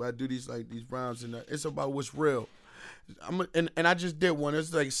Mooks, where I do these rounds, and it's about what's real. And I just did one.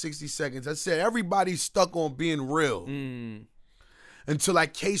 It's like 60 seconds. I said everybody's stuck on being real until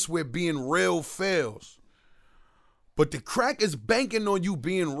that case where being real fails. But the crack is banking on you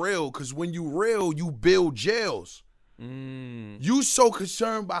being real, because when you real, you build jails. You so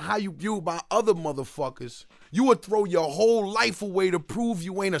concerned by how you view by other motherfuckers, you would throw your whole life away to prove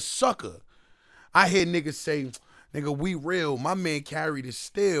you ain't a sucker. I hear niggas say, nigga, we real. My man carried his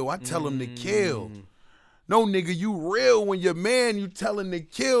steel. I tell him to kill. No, nigga, you real. When your man, you telling to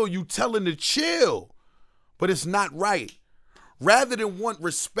kill, you telling to chill. But it's not right. Rather than want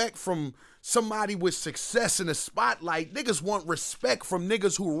respect from somebody with success in the spotlight, niggas want respect from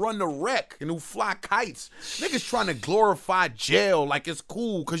niggas who run the wreck and who fly kites. Niggas trying to glorify jail like it's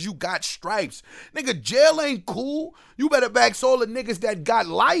cool because you got stripes. Nigga, jail ain't cool. You better back all the niggas that got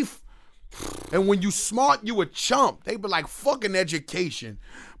life. And when you smart, you a chump. They be like, fucking education.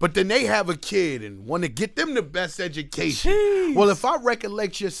 But then they have a kid and want to get them the best education. Jeez. Well, if I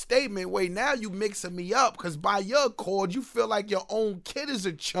recollect your statement, wait, now you mixing me up, because by your accord, you feel like your own kid is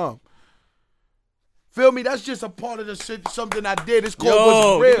a chump. Feel me? That's just a part of the shit, something I did. It's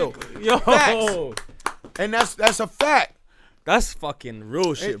called What's Real. Yo. Facts. And that's a fact. That's fucking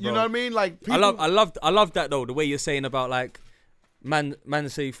real shit, And bro. you know what I mean? Like people, I love that though. The way you're saying about like, man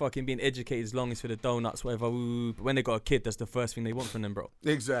say fucking being educated as long as for the donuts, whatever. Ooh, but when they got a kid, that's the first thing they want from them, bro.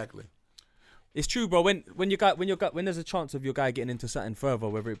 Exactly. It's true, bro. When there's a chance of your guy getting into something further,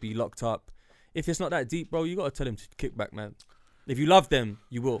 whether it be locked up, if it's not that deep, bro, you gotta tell him to kick back, man. If you love them,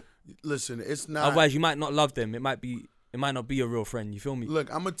 you will. Listen, it's not. Otherwise, you might not love them. It might not be a real friend. You feel me?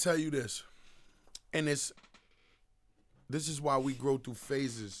 Look, I'm gonna tell you this, and this is why we grow through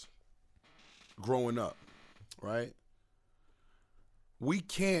phases growing up, right? We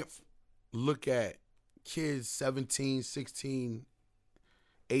can't look at kids 17, 16,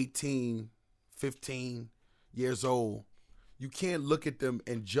 18, 15 years old. You can't look at them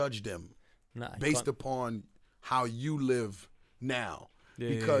and judge them based upon how you live now.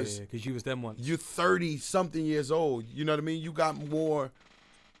 Because you was them once. You're 30-something years old. You know what I mean? You got more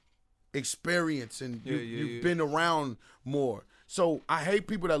experience and you've been around more. So I hate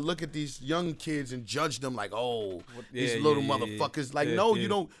people that look at these young kids and judge them like, oh, these little motherfuckers. Like, no, you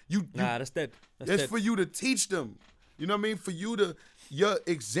don't. Nah, that's dead. It's for you to teach them. You know what I mean? For you to, your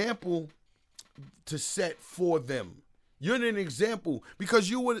example to set for them. You're an example because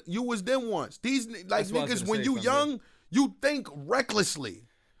you was them once. These like niggas when you young, you think recklessly.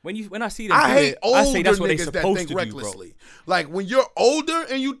 When I see them, I hate older I say that's what they niggas that supposed think to recklessly. do, bro. Like when you're older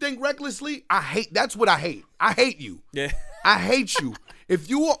and you think recklessly, I hate. That's what I hate. I hate you. Yeah. I hate you. If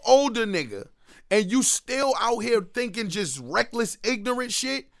you an older nigga and you still out here thinking just reckless, ignorant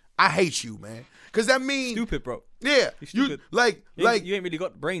shit, I hate you, man. Cause that means Stupid, bro. Yeah, You're stupid. you ain't really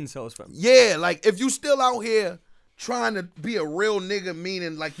got brain cells, fam. yeah, like if you still out here trying to be a real nigga,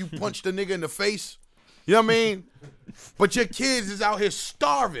 meaning like you punched a nigga in the face, you know what I mean? But your kids is out here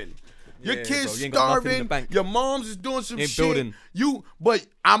starving. Your Yeah, kids bro, you ain't got nothing in the starving. bank. Your mom's is doing some Ain't shit. building. You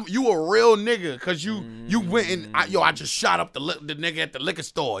a real nigga because you went and I just shot up the nigga at the liquor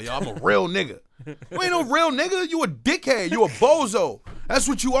store. Yo, I'm a real nigga. You ain't no real nigga. You a dickhead. You a bozo. That's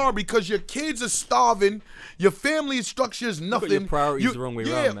what you are because your kids are starving. Your family structure is nothing. your priorities the wrong way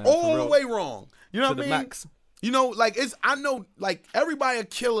around, man, for all the real. way wrong. You know To what I the mean? max. You know, like I know, like everybody a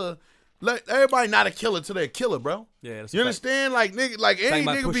killer. Like everybody not a killer till they're a killer, bro. Yeah, that's a you fact. understand? Like nigga, like any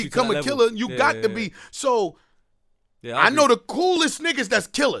might nigga push you to become that a level. killer, you Yeah, got yeah, to yeah. be. So Yeah, I know agree. the coolest niggas that's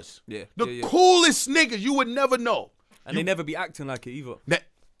killers. Yeah, The yeah, yeah. coolest niggas you would never know. And they never be acting like it either.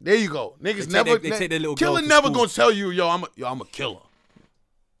 There you go. Niggas take never. they take their little killer girl to never school. gonna tell you, yo, I'm a killer.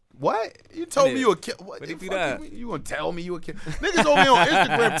 What? You told Innit? me you a killer? What Where the they do fuck that? You gonna tell me you a killer? Niggas over here on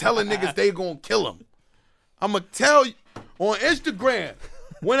Instagram telling niggas they gonna kill them. I'm gonna tell you on Instagram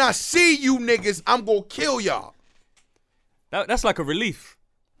when I see you niggas, I'm gonna kill y'all. That's like a relief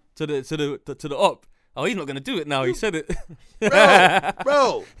to the op. Oh, he's not gonna do it now. He said it.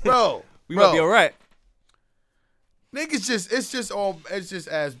 Bro. We might be all right. Niggas it's just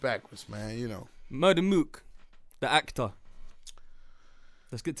ass backwards, man. You know. Murder Mook, the actor.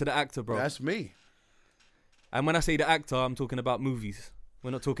 Let's get to the actor, bro. That's me. And when I say the actor, I'm talking about movies.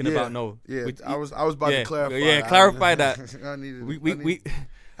 We're not talking about no. Yeah, we- I was about to clarify. Yeah, clarify that. I needed.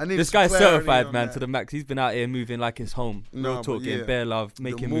 I This some guy's clarity certified, on man, that. to the max. He's been out here moving like his home. Nah, Real but talk, getting yeah. bare love,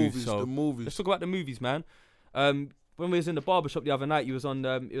 making moves. So the movies. let's talk about the movies, man. When we was in the barbershop the other night, you was on.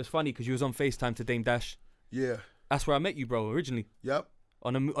 It was funny because you was on FaceTime to Dame Dash. Yeah. That's where I met you, bro. Originally Yep.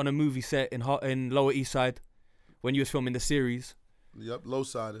 on a movie set in Lower East Side when you was filming the series. Yep. Low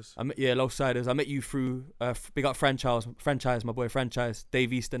siders. Low Siders. I met you through big up franchise, my boy Franchise,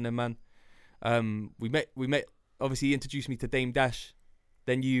 Dave Easton, and man. We met. Obviously, he introduced me to Dame Dash,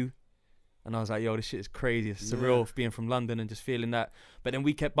 then you, and I was like, yo, this shit is crazy. It's surreal being from London and just feeling that. But then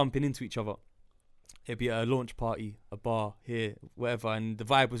we kept bumping into each other. It'd be at a launch party, a bar here, whatever, and the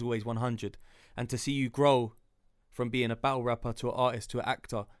vibe was always 100. And to see you grow from being a battle rapper to an artist to an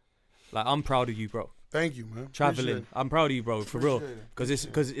actor, like I'm proud of you, bro. Thank you, man. Traveling, Appreciate it. I'm proud of you, bro, for real. Appreciate it.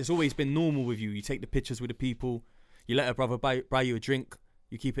 Because it's always been normal with you. You take the pictures with the people, you let a brother buy you a drink,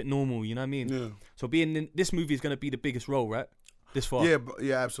 you keep it normal. You know what I mean? Yeah. So being in this movie is gonna be the biggest role, right? This far. Yeah,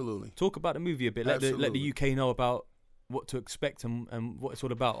 absolutely. Talk about the movie a bit. Let the Absolutely. UK know about what to expect and what it's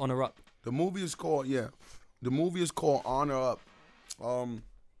all about. Honor Up. The movie is called Honor Up.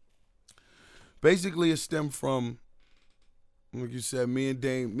 Basically, it stemmed from, like you said, me and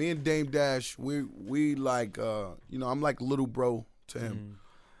Dame Dash. We like, I'm like little bro to him.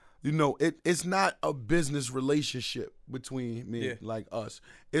 You know, it's not a business relationship between me and like us.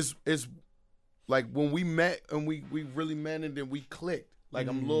 It's like when we met and we really met and then we clicked. Like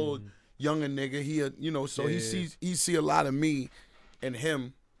I'm a little younger nigga. He see a lot of me and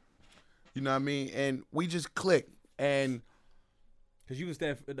him. You know what I mean? And we just clicked. And Because you was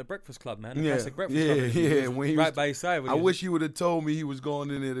there at the Breakfast Club, man. Yeah, Classic Breakfast yeah, Club. yeah. You was When he right was- by his side. I wish he would have told me he was going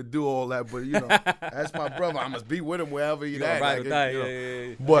in there to do all that, but you know, that's my brother. I must be with him wherever you he's got at. ride like, or die. you know.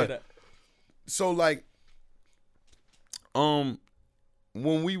 Yeah. But- I hear that. So like,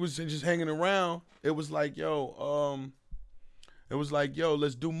 when we was just hanging around, it was like, yo,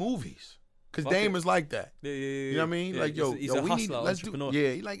 let's do movies. Cause Fuck Dame it. is like that. Yeah. You know what I mean? Like, yo, he's yo, a we need, hustler, let's do, entrepreneur.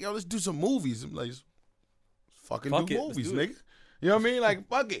 yeah. He like, yo, let's do some movies. I'm like, let's fucking Fuck do it, let's movies, do it. nigga. You know what I mean? Like,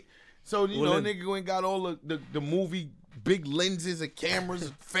 fuck it. So you All know, in. nigga went got all the movie big lenses and cameras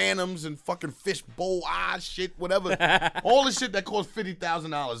and phantoms and fucking fishbowl eyes shit, whatever. All the shit that cost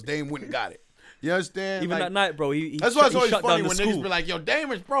 $50,000, Dame went and got it. You understand? Even Like, that night, bro. He that's why it's he always shut funny down when the niggas school. be like, yo,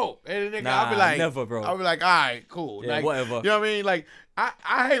 Dame is broke. And the nigga, Nah, I'll be like, never, bro. I'll be like, all right, cool. Yeah, Like, whatever. You know what I mean? Like,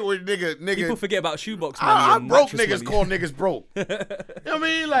 I hate when nigga. People forget about shoebox money. I and broke mattress niggas money. call niggas broke. You know what I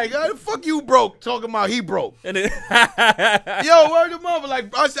mean? Like, fuck you broke, talking about he broke. And it, Yo, word of mother.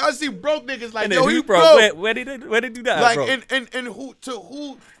 Like, I see broke niggas like, and yo, then he who, broke. bro? Where they do that, Like, bro? and who to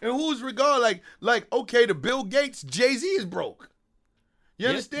who in whose regard? Like, okay, the Bill Gates, Jay-Z is broke. You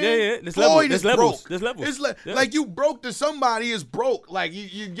understand? yeah. There's Floyd levels. is There's levels. broke. There's levels. It's Yeah. like you broke to somebody is broke. Like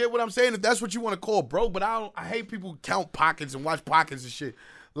you get what I'm saying? If that's what you want to call broke, but I hate people count pockets and watch pockets and shit.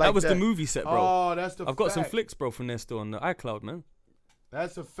 Like that was the movie set, bro. Oh, that's the I've got some fact. flicks, bro, from there still on the iCloud, man.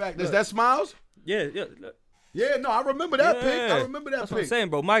 That's a fact. Is that Smiles? Yeah. Look. Yeah, no, I remember that pic. I Yeah. remember that That's pic. what I'm saying,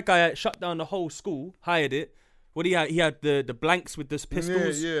 bro. My guy had shut down the whole school, hired it. What he had? He had the blanks with the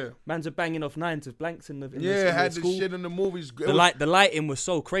pistols. Yeah. Man's are banging off 9s with blanks in the Had school. the shit in the movies. The lighting was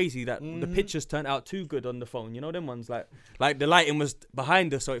so crazy that the pictures turned out too good on the phone. You know them ones like the lighting was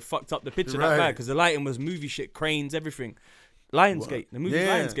behind us, so it fucked up the picture that bad because the lighting was movie shit, cranes, everything. Lionsgate, the movie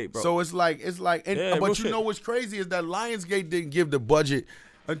Lionsgate, bro. So it's like, but real you shit. know what's crazy is that Lionsgate didn't give the budget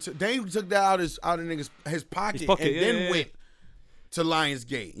until they took that out of his pocket and then went to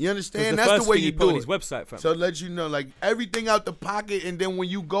Lionsgate. You understand? That's the way you put do on it. his website, fam. So let you know, like everything out the pocket, and then when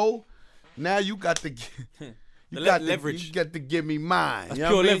you go, now you got to leverage. You got to give me mine. That's you know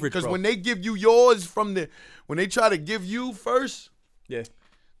pure what I mean? leverage, Because bro. when they give you yours when they try to give you first, Yeah.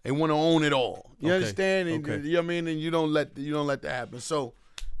 they want to own it all. You Okay. understand? And, Okay. you know what I mean? And you don't let that happen. So,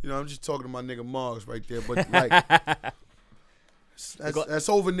 I'm just talking to my nigga Margs right there. But like, that's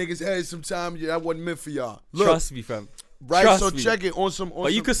over niggas' heads sometimes. Yeah, that wasn't meant for y'all. Look, Trust me, fam. right? Trust So me. check it on some.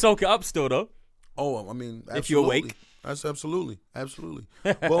 But you could soak it up still, though. Oh, I mean, If you're absolutely. awake. That's absolutely.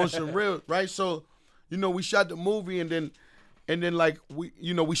 But on some real, right? So, we shot the movie and then like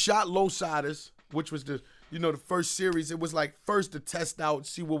we shot Low Siders, which was the first series. It was like first to test out,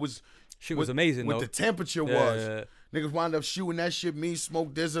 see what was Shit was amazing, what though. the temperature Yeah, was. yeah, yeah. Niggas wound up shooting that shit. Me,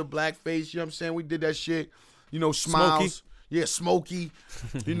 Smoke Dizza, Blackface. You know what I'm saying? We did that shit. Smiles. Yeah, Smokey.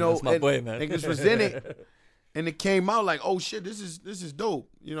 That's my boy, man. Niggas was in it. And it came out like, oh shit, this is dope.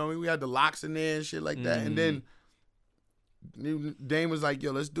 We had the locks in there and shit like that. And then Dame was like,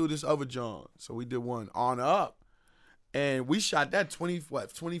 yo, let's do this other John. So we did one, Honor Up. And we shot that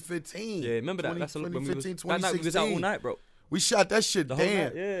 2015. Yeah, remember that? That's 2015, that night we was out all 2016. night, bro. We shot that shit, The whole damn.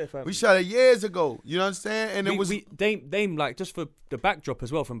 night, yeah, fam. We shot it years ago. You know what I'm saying? And it was Dame like just for the backdrop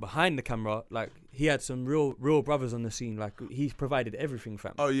as well from behind the camera. Like he had some real brothers on the scene. Like he provided everything,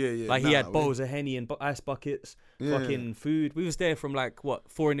 fam. Oh yeah. Like he had bowls of Henny and ice buckets, fucking food. We was there from like 4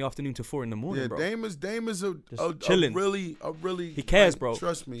 PM to 4 AM, Yeah, bro. Dame is a chilling. really He cares, like, bro.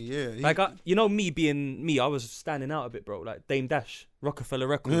 Trust me, yeah. Like me being me, I was standing out a bit, bro. Like Dame Dash, Rockefeller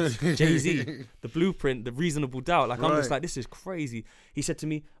Records, Jay-Z, The Blueprint, The Reasonable Doubt. Like I'm just Right. like, this is crazy. He said to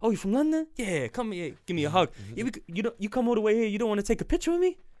me, "Oh, you from London? Yeah, come here, give me a hug. You come all the way here. You don't want to take a picture with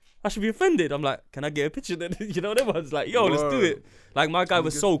me? I should be offended." I'm like, "Can I get a picture?" Then everyone's like, "Yo, let's do Word. it." Like my guy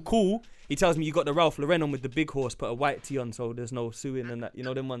was so cool. He tells me you got the Ralph Lauren on with the big horse, put a white tee on, so there's no suing and that.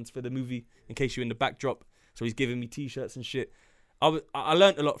 Them ones for the movie in case you're in the backdrop. So he's giving me t-shirts and shit. I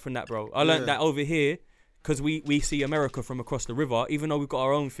learned a lot from that, bro. I learned that over here, because we see America from across the river. Even though we've got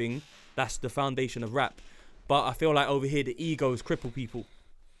our own thing, that's the foundation of rap. But I feel like over here the egos cripple people,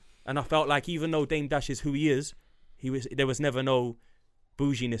 and I felt like even though Dame Dash is who he is, there was never no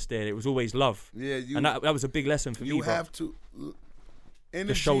bouginess there. It was always love. Yeah, and that was a big lesson for me. You bro. have to.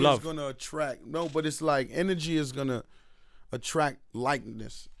 Energy show is love. gonna attract. No, but it's like energy is gonna attract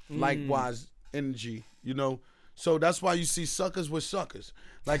likeness. Likewise, energy. So that's why you see suckers with suckers.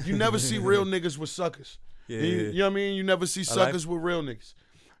 Like you never see real niggas with suckers. Yeah. You know what I mean? You never see suckers with real niggas.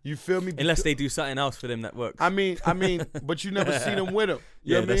 You feel me? Unless they do something else for them that works. I mean, but you never see them with them.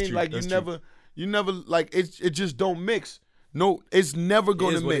 You know what I that's mean? true, Like that's you never like it just don't mix. No, it's never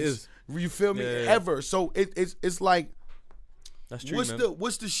gonna is what it mix. is. You feel me? Yeah. Ever. So it's like That's true, what's man.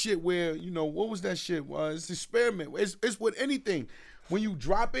 the shit where what was that shit? It's experiment. It's with anything. When you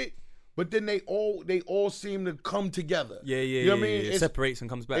drop it, but then they all seem to come together. Yeah. You know what I mean? It It's- separates and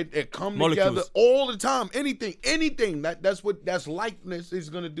comes back. It come Molecules. together all the time. Anything. That's likeness is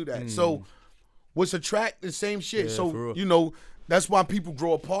gonna do that. So what's attract the same shit. Yeah, for So real. that's why people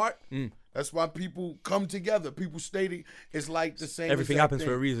grow apart. That's why people come together. People stay. It's like the same. Everything exact happens thing.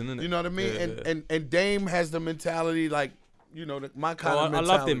 for a reason, innit? You know what I mean? Yeah, And Dame has the mentality like my kind of I mentality.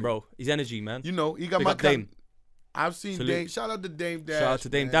 loved him, bro. His energy, man. He got Big my up kind. Dame. I've seen Salute. Dame. Shout out to Dame Dash. Shout out to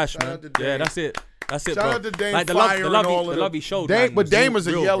Dame Dash, Shout man. out to Dame. Yeah, that's it. That's it, Shout bro. out to Dame like the Fire love, and all the of love them. he showed, Dame, man, but was Dame is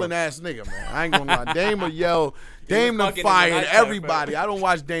a real, yelling bro. ass nigga, man. I ain't gonna lie. Dame a yell. Dame done fucking in the fired nighttime, everybody. I don't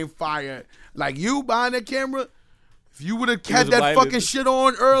watch Dame fire. Like you behind that camera, if you would have had was a that violent. fucking shit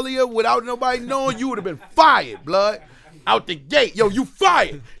on earlier without nobody knowing, you would have been fired, blood. Out the gate. Yo, you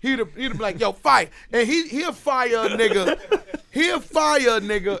fired. He'd have been like, yo, fire. And he'll fire a nigga. He'll fire a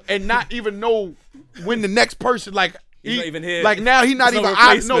nigga and not even know when the next person, like, He's not even here. Like now he not There's no even no,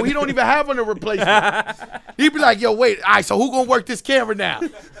 replacement. he don't even have a replacement. He'd be like, yo, wait, all right, so who gonna work this camera now?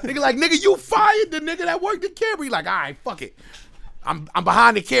 Nigga like, nigga, you fired the nigga that worked the camera. He like, all right, fuck it. I'm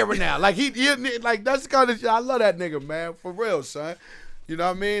behind the camera now. Like he like that's the kind of shit. I love that nigga, man. For real, son. You know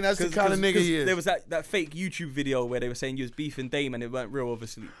what I mean? That's the kind of nigga he is. There was that fake YouTube video where they were saying you was beefing Dame and it weren't real,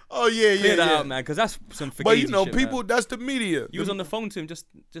 obviously. Oh yeah, Clear that out, man, because that's some fugazi But you know, shit, people, man. that's the media. You was on the phone to him just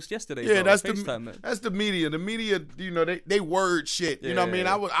yesterday. Yeah, bro, that's FaceTime, man. that's the media. The media, you know, they word shit. You know what I mean?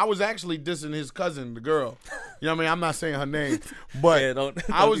 Yeah. I was actually dissing his cousin, the girl. You know what I mean? I'm not saying her name, but Yeah, don't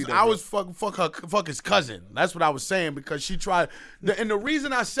I was do that, I bro. was fuck his cousin. That's what I was saying because she tried. And the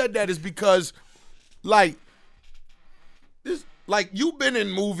reason I said that is because, like, this, like you've been in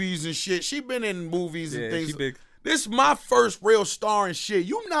movies and shit. She been in movies and Yeah, things. she big. This my first real star and shit.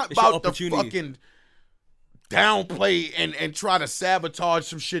 You not It's your about to opportunity. fucking downplay and try to sabotage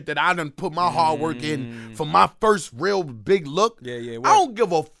some shit that I done put my hard work in for my first real big look. Yeah, yeah, I work. don't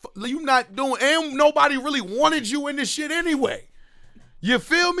give a you not doing, and nobody really wanted you in this shit anyway. You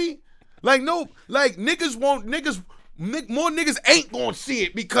feel me? Like no, like more niggas ain't gonna see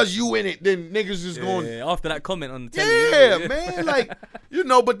it because you in it than niggas is going. Yeah, after that comment on the telly. Yeah, man, like, you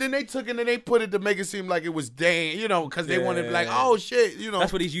know, but then they took it and they put it to make it seem like it was dang, you know, because they wanted to be like, oh shit, you know.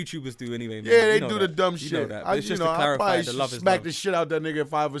 That's what these YouTubers do anyway, man. Yeah, they You know do that. the dumb You shit. know that. But it's just to I clarify probably the love is smack love. the shit out that nigga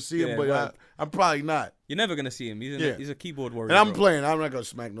if I ever see him, Yeah, but word. I'm probably not. You're never gonna see him. He's a keyboard warrior. And I'm bro. playing. I'm not gonna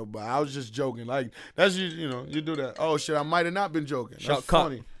smack nobody. I was just joking. Like that's you know, you do that. Oh shit, I might have not been joking. Shout That's Cut.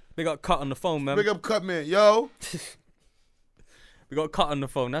 funny. They got Cut on the phone, man. Big up Cut Man, yo. We got Cut on the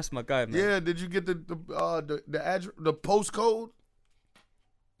phone. That's my guy, man. Yeah, did you get the address, the postcode?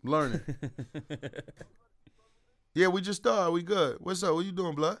 Learning. Yeah, we just started. We good. What's up? What you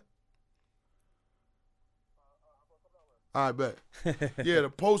doing, blood? All right, bet. Yeah, the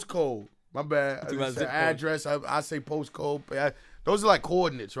postcode. My bad. Talking about It's zip the code. address. I say postcode. But those are like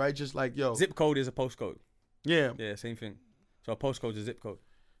coordinates, right? Just like yo. Zip code is a postcode. Yeah. Yeah, same thing. So a postcode is a zip code.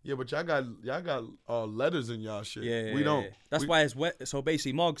 Yeah, but y'all got letters in y'all shit. Yeah, we don't. yeah. That's why it's west. So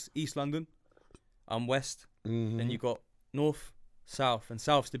basically, Mog's East London. I'm west. Mm-hmm. Then you got north, south, and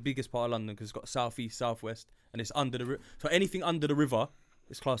south's the biggest part of London because it's got southeast, southwest, and it's under the so anything under the river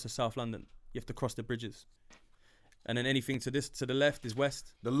is classed as South London. You have to cross the bridges, and then anything to the left is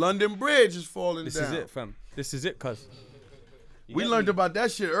west. The London Bridge is falling This down. is it, fam. This is it, cuz. We learned about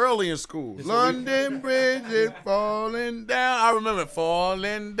that shit early in school. London Bridge is falling down. I remember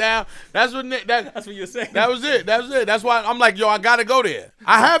falling down. That's what That's what you were saying. that was it. That was it. That's why I'm like, yo, I gotta go there.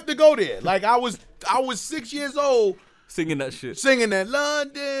 I have to go there. Like I was 6 years old Singing that shit. singing that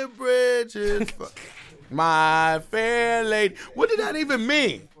London Bridge is my fair lady. What did that even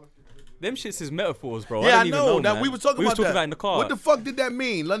mean? Them shits is metaphors, bro. Yeah, I don't even know. man. We were talking about that. in the car. What the fuck did that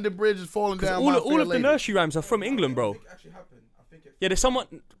mean? London Bridge is falling down. all my all fair of the lady. nursery rhymes are from England, bro. Yeah, there's someone.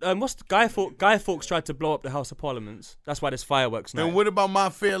 What's Guy Fawkes tried to blow up the House of Parliaments. That's why there's fireworks now. And what about my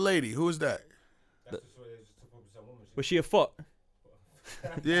fair lady? Who is that? Was she a fuck?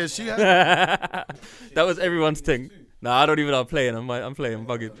 Yeah, she. That was everyone's thing. Nah, I don't even know. I'm playing. I'm playing. I'm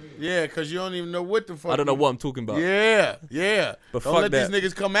bugging. Yeah, because you don't even know what the fuck. I don't know what I'm talking about. Yeah. But Don't fuck let that. these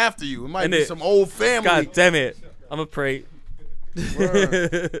niggas come after you. It might be Innit? some old family. God damn it. I'm a pray.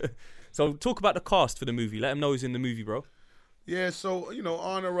 Word. So talk about the cast for the movie. Let them know who's in the movie, bro. Yeah, so, you know,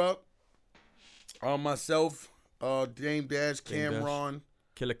 honor up. Myself, Dame Dash, Dame Cameron.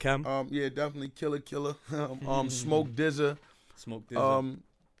 Killer Cam. Yeah, definitely Killer. Smoke Dizza. Smoke this.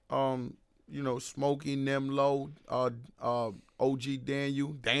 You know, Smokey, Nemlo, OG Daniel.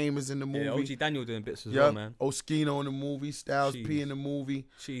 Dame is in the movie. Yeah, OG Daniel doing bits as Yep. well, man. Oskino in the movie. Styles P Jeez. in the movie.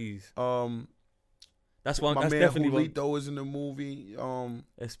 Jeez. That's one. My That's man definitely one. Julito is in the movie.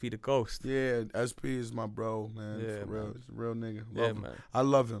 SP the Ghost. Yeah, SP is my bro, man. Yeah, For real. man. He's a real nigga. Yeah, Love him. man. I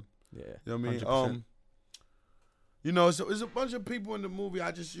love him. Yeah. You know what I mean? 100%. You know, so there's a bunch of people in the movie.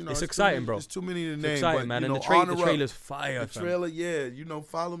 I just, you know, It's too exciting, many- bro. It's too many to It's name. exciting, but, man. You And know, the honor up. trailer's fire, The fam. trailer, yeah. You know,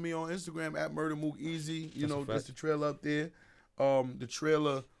 follow me on Instagram at Murder Mook Easy. You That's a know, fact. that's the trailer up there. The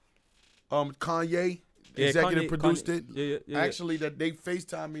trailer, Kanye Yeah, executive Kanye- produced Kanye- it. yeah. Actually, that they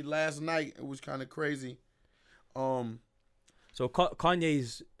FaceTimed me last night. It was kind of crazy. So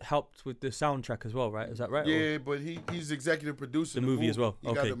Kanye's helped with the soundtrack as well, right? Is that right? Or- Yeah, but he's executive producer. The movie as well. He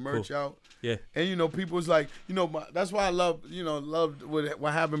got Okay, the merch cool. out. Yeah. And you know, people was like, you know, that's why I loved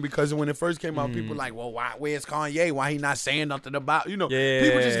what happened, because when it first came out, people like, well, where's Kanye? Why he not saying nothing about, you know? Yeah,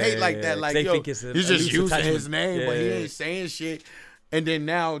 people just hate like that, like they yo, think it's a he's just loose using attachment. his name, but he Yeah. ain't saying shit. And then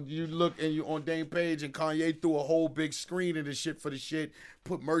now you look and you on Dame Page and Kanye threw a whole big screen of the shit for the shit,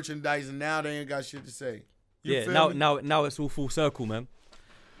 put merchandise, and now they ain't got shit to say. You Yeah. feel me? Now it's all full circle, man.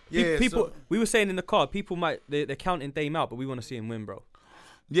 Yeah, People. so- We were saying in the car, people they're counting Dame out, but we want to see him win, bro.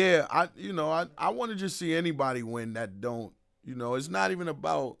 Yeah, I want to just see anybody win that don't, you know, it's not even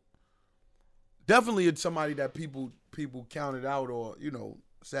about, definitely it's somebody that people counted out or, you know,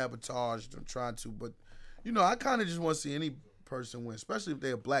 sabotaged or tried to, but, you know, I kind of just want to see any person win, especially if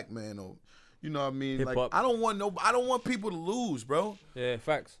they're a black man or, you know what I mean? Hip-hop. Like I don't want people to lose, bro. Yeah,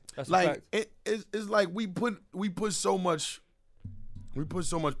 facts. That's a Like fact. it's like we put so much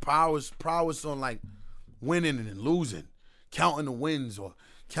prowess on like winning and losing, counting the wins or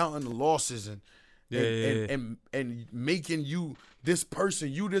counting the losses and making you this person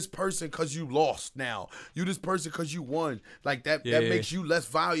because you lost now. You this person because you won. Like that makes you less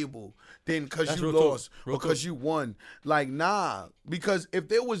valuable than because you lost or because you won. Like, nah. Because if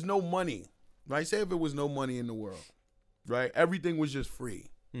there was no money, right? Say if there was no money in the world, right? Everything was just free.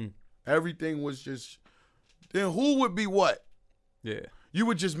 Everything was just, then who would be what? Yeah. You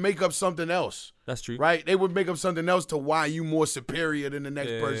would just make up something else. That's true. Right? They would make up something else to why you more superior than the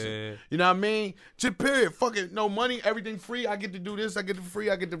next person. You know what I mean? Just period. Fuck it. No money, everything free. I get to do this. I get to free.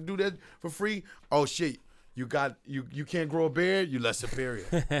 I get to do that for free. Oh shit. You can't grow a beard, you less superior.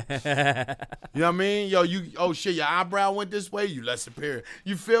 You know what I mean? Yo, oh shit, your eyebrow went this way, you less superior.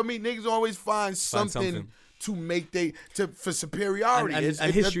 You feel me? Niggas always find something to make for superiority.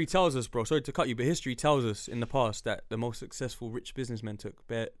 And history tells us, bro, sorry to cut you, but history tells us in the past that the most successful rich businessmen took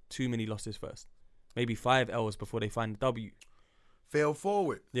too many losses first. Maybe 5 L's before they find a W. Fail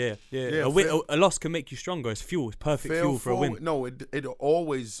forward. Yeah. A loss can make you stronger. It's fuel. It's perfect fuel for a win. No, it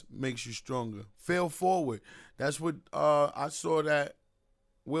always makes you stronger. Fail forward. That's what I saw that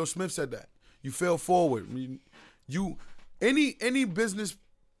Will Smith said that. You fail forward. Any business,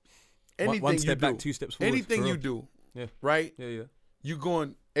 anything one step you back, do, 2 steps forward. anything you do, right? Yeah.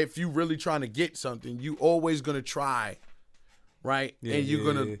 You if you really trying to get something, you always gonna try, right? And you're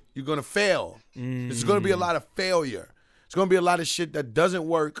gonna fail. There's gonna be a lot of failure. It's going to be a lot of shit that doesn't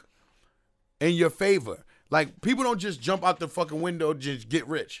work in your favor. Like, people don't just jump out the fucking window to just get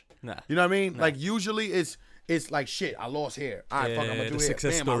rich. Nah. You know what I mean? Nah. Like, usually it's like, shit, I lost hair. All right, fuck, I'm going to do hair.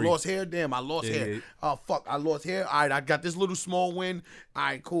 Damn, story. I lost hair. Damn, I lost hair. Yeah. Oh, fuck, I lost hair. All right, I got this little small win. All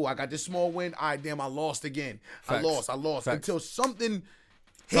right, cool. I got this small win. All right, damn, I lost again. Facts. I lost. Facts. Until something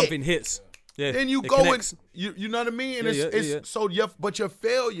hits. Yeah. Then you go and, you know what I mean? And so, but your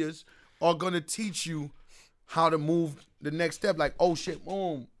failures are going to teach you how to move the next step. Like, oh shit,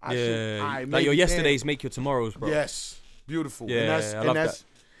 boom. Like your yesterdays make your tomorrows, bro. Yes, beautiful. Yeah, I love that.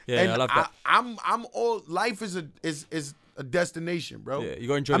 Yeah, I love that. I'm all. Life is a destination, bro. Yeah, you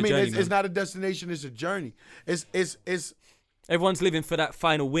gotta enjoy the journey. It's not a destination. It's a journey. It's. Everyone's living for that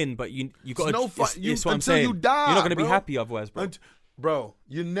final win, but you got to. No fun. It's what I'm until saying. You die, you're not gonna bro. be happy otherwise, bro. Bro,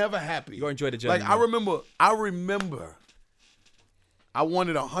 you're never happy. You gotta enjoy the journey. Like, man. I remember. I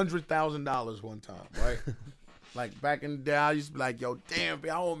wanted $100,000 one time, right? Like, back in the day, I used to be like, yo, damn,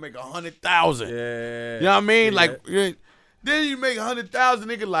 I want to make $100,000. Yeah. You know what I mean? Yeah. Like, then you make $100,000,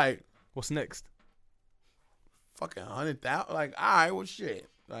 nigga, like, what's next? Fucking $100,000. Like, all right, well, shit.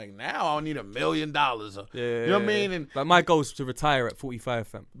 Like, now I don't need $1 million. Yeah. You know what I mean? And like, my goal is to retire at 45,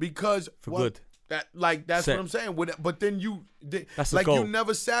 fam. Because for good. That's what I'm saying. But then that's like, you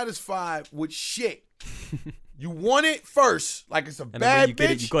never satisfied with shit. You want it first, like it's a bad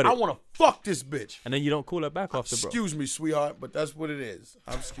bitch. I want to fuck this bitch. And then you don't call her back after, bro. Excuse me, sweetheart, but that's what it is.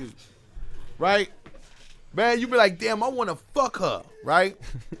 Excuse me. Right? Man, you be like, damn, I want to fuck her, right?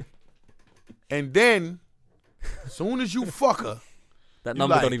 And then, as soon as you fuck her, that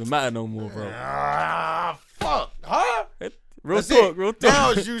number don't even matter no more, bro. Fuck, huh? Real talk.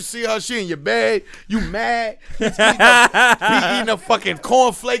 Now as you see her, she in your bed, you mad. He eating a fucking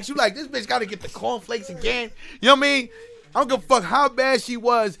cornflakes. You like, this bitch got to get the cornflakes again. You know what I mean? I don't give a fuck how bad she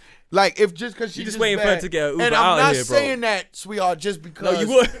was. Like, if just because she just waiting bad. for her to get her Uber and out I'm not of here, bro. saying that, sweetheart, just because. No, you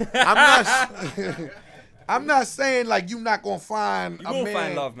would. I'm not saying like you not gonna find you a will man.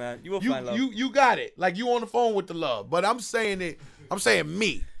 find love, man. You will find love. You got it. Like, you on the phone with the love. But I'm saying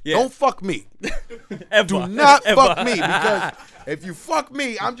me. Yeah. Don't fuck me. Ever. Do not fuck me, because if you fuck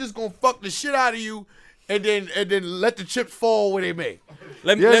me, I'm just gonna fuck the shit out of you, and then let the chips fall where they may.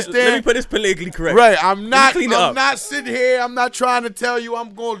 Let me put this politically correct. Right, I'm not not sitting here. I'm not trying to tell you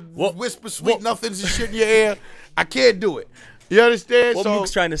I'm gonna whisper sweet nothings and shit in your ear. I can't do it. You understand? What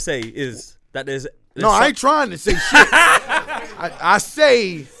Mook's trying to say is that there's I ain't trying to say shit. I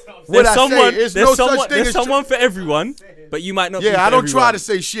say what I say. There's someone for everyone, but you might not. Yeah, I don't try to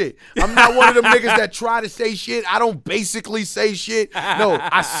say shit. I'm not one of them niggas that try to say shit. I don't basically say shit. No,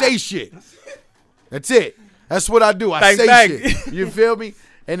 I say shit. That's it. That's what I do. I say shit. You feel me?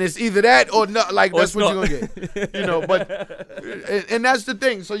 And it's either that or not. Like, that's what you're gonna get. You know, but and that's the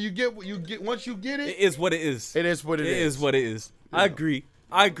thing. So you get once you get it. It is what it is. It is what it is. It is what it is. I agree.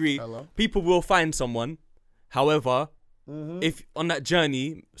 Hello? People will find someone. However, if on that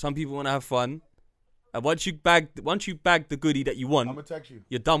journey, some people want to have fun. And once you bag the goodie that you want, I'm gonna text you.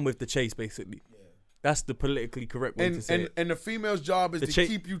 You're done with the chase, basically. That's the politically correct way to say it. And the female's job is to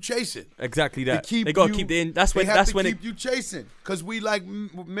keep you chasing. Exactly that. They gotta keep the in. That's when keep you chasing. Cause we like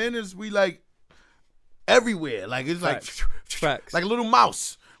men is we like everywhere. Like it's Facts. like a little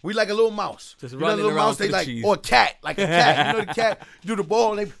mouse. We like a little mouse. Just you know, a running little around mouse. for They the like cheese. or a cat, like a cat. You know the cat do the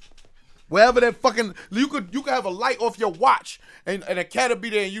ball. And they wherever that fucking you could have a light off your watch and a cat will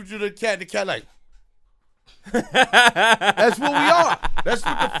be there and you do the cat like. That's what we are. That's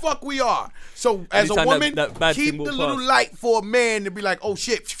what the fuck we are. So as Anytime a woman, that bad keep thing will the little pass. light for a man to be like, oh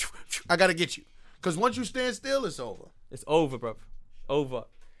shit, I gotta get you. Because once you stand still, it's over. It's over, bro. Over.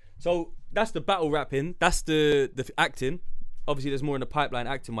 So that's the battle rapping. That's the acting. Obviously, there's more in the pipeline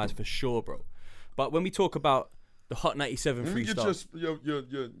acting wise for sure, bro. But when we talk about the Hot 97 Let me freestyle,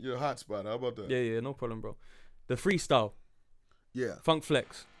 get your hot spot. How about that? yeah, no problem, bro. The freestyle, Yeah. Funk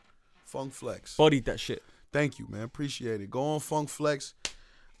Flex, Funk Flex. bodied that shit. Thank you, man. Appreciate it. Go on Funk Flex.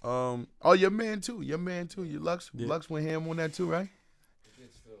 Oh, your man too. You Lux went ham on that too, right?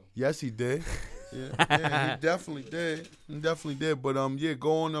 Yes, he did. Yeah, he definitely did. But yeah,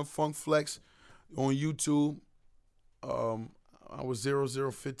 go on Funk Flex on YouTube. I was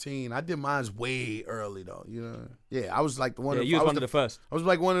 0015. I did mine's way early though. You know. Yeah, I was like the one. Yeah, you was one of the first. I was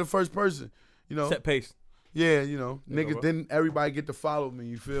like one of the first person. You know. Set pace. Yeah, you know, niggas. bro. Then everybody get to follow me.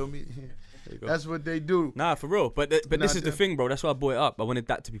 You feel me? There you go. That's what they do. Nah, for real. But this is the damn. thing, bro. That's why I brought it up. I wanted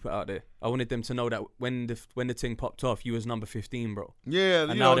that to be put out there. I wanted them to know that when the thing popped off, you was number 15, bro. Yeah,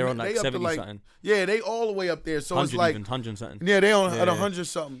 And you now know, they're on like they up to 70 like, something. Yeah, they all the way up there. So it's 100 like, even, 100 something. yeah, they on at Yeah. 100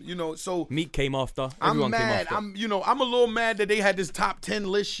 something. You know, so Meek came after. I'm Everyone came mad. after. I'm a little mad that they had this top 10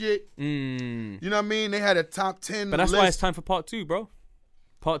 list shit. You know what I mean? They had a top 10 But that's list. why it's time for part 2, bro.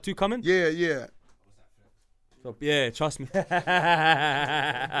 Part 2 coming? Yeah. So, yeah, trust me.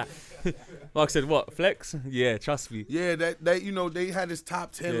 Mark said, what? Flex? Yeah, trust me. Yeah, that you know, they had this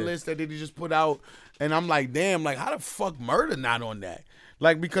top 10 Yeah. list that they just put out, and I'm like, damn, like how the fuck Murder not on that?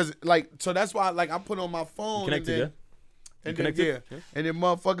 Like because like so that's why like I put on my phone Connected, and then, yeah? and You then connected? yeah. Yeah. And then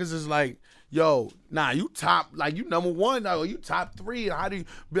motherfuckers is like, yo, nah, you top like you number one, or you top 3. How do you?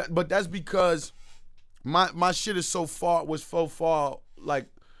 But that's because my shit is so far like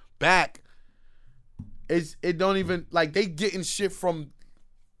back. It don't even like they getting shit from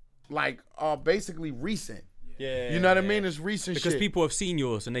like basically recent. Yeah. You know what I mean? It's recent Because shit. people have seen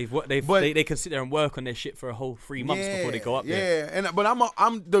yours and But- they can sit there and work on their shit for a whole 3 months before they go up there. Yeah, but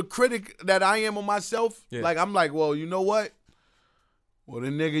I'm the critic that I am on myself. Yeah. Like I'm like, well, you know what? Well,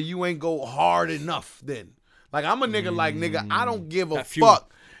 then nigga, you ain't go hard enough then. Like I'm a nigga like nigga, I don't give a That fuel.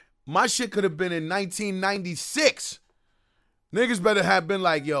 fuck. My shit could have been in 1996. Niggas better have been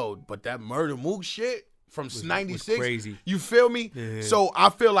like, yo, but that Murder Mook shit from 96, crazy. You feel me? Yeah. So I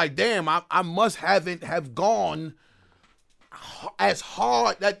feel like, damn, I must haven't have gone as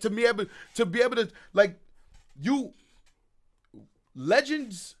hard that to be able to like you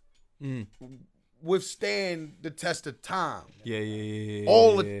legends withstand the test of time. Yeah.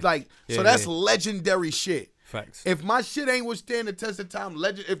 All the, like Yeah, so that's yeah. legendary shit. Facts. If my shit ain't withstand the test of time,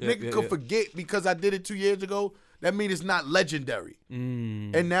 if nigga could forget because I did it 2 years ago, that means it's not legendary.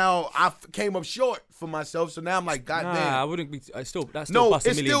 And now I came up short for myself, so now I'm like, goddamn. Nah, I wouldn't be. That's still No, bust a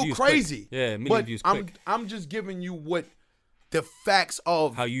it's million still views crazy. Quick. Yeah, million but views quick. I'm just giving you what the facts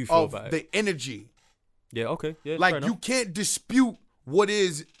of How you feel of about it. the energy. Yeah, okay. Yeah, fair Like enough. you can't dispute what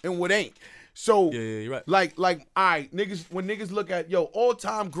is and what ain't. So Yeah, you're right. Like all right, niggas when niggas look at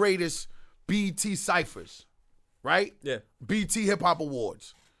all-time greatest BET ciphers, right? Yeah. BET Hip Hop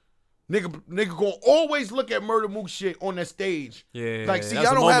Awards. Nigga gonna always look at Murder Mook shit on that stage. Yeah, Like, see, that was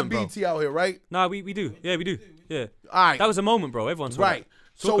y'all a don't have moment, BET out here, right? Nah, we do. Yeah, we do. Yeah. All right. That was a moment, bro. Everyone's Right.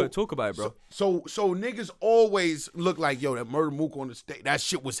 Talk about it, bro. So niggas always look like, yo, that Murder Mook on the stage, that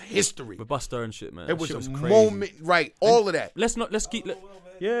shit was history. With Buster and shit, man. It That was shit a crazy. moment, right? All of that. Let's keep.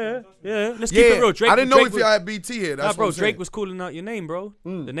 Yeah. Let's keep Yeah, it real. Drake. I didn't know Drake if was, y'all had BT here. That's Nah, bro. what I'm Drake saying. was calling out your name, bro.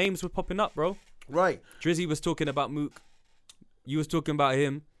 The names were popping up, bro. Right. Drizzy was talking about Mook. You was talking about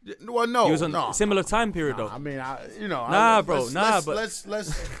him. Well, no, He was on no. similar time period though. I mean, Nah, bro, let's, but-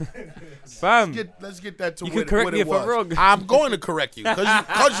 let's Fam. let's get that to You what, can correct what me it if was. I'm wrong. I'm going to correct you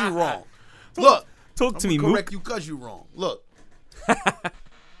because you wrong. Look, Talk to I'm me, gonna Mook. correct you because you wrong. Look,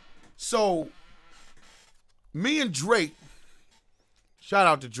 so me and Drake, shout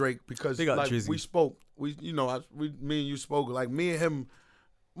out to Drake because Big up like Drizzy. we spoke. Me and you spoke. Like me and him,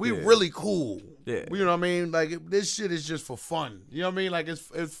 we really cool. Yeah. You know what I mean? Like this shit is just for fun. You know what I mean? Like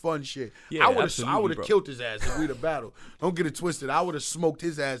it's fun shit. Yeah, I would absolutely, have bro. killed his ass if we'd have battled. Don't get it twisted. I would have smoked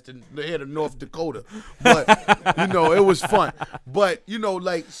his ass to the head of North Dakota. But it was fun. But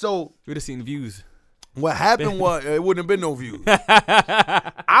like so. We'd have seen views. What happened was it wouldn't have been no views.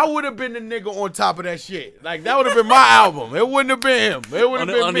 I would have been the nigga on top of that shit. Like that would have been my album. It wouldn't have been him. It would have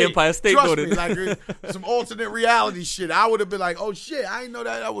been on me. the Empire State Trust Building. me, like some alternate reality shit. I would have been like, oh shit, I didn't know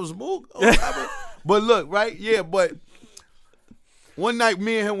that was Mook. Oh, but look, right? Yeah, but one night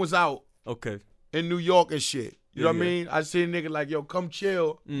me and him was out Okay. in New York and shit. You know what I Yeah. mean? I see a nigga like, yo, come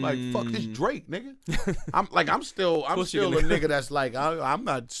chill. Like, fuck this Drake, nigga. I'm still a course you're nigga that's like, I'm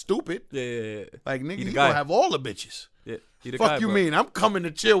not stupid. Yeah. Like, nigga, He the you guy. gonna have all the bitches. Yeah. He the Fuck guy, you bro. mean? I'm coming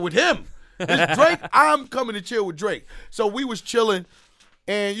to chill with him. It's Drake. I'm coming to chill with Drake. So we was chilling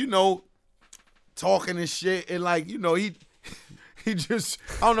and, you know, talking and shit. And like, you know, he just,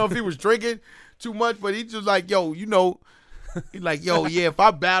 I don't know if he was drinking too much, but he just like, yo, you know, he like, yo, yeah, if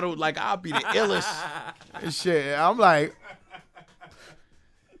I battled, like, I'll be the illest and shit. And I'm like,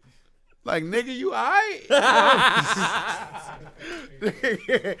 nigga, you all right?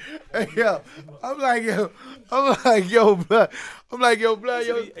 Yo, I'm like, yo, blood.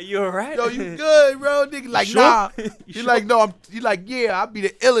 Yo, Are you alright? yo, you good, bro? Nigga, like, sure? nah. You He sure? like, no, he like, yeah, I'll be the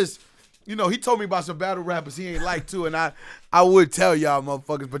illest. You know, he told me about some battle rappers he ain't like too, and I would tell y'all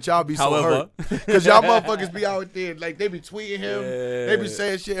motherfuckers, but y'all be so However. hurt. Because y'all motherfuckers be out there, like, they be tweeting him. Yeah. They be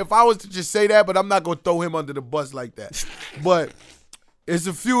saying shit. If I was to just say that, but I'm not going to throw him under the bus like that. But it's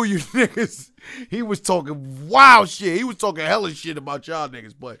a few of you niggas, he was talking wild shit. He was talking hella shit about y'all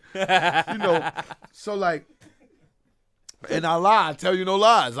niggas, but, you know, so like, and I lie. I tell you no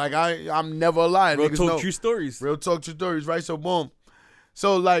lies. Like, I'm never lying. Real Niggas talk, know. true stories. Real talk, true stories, right? So boom.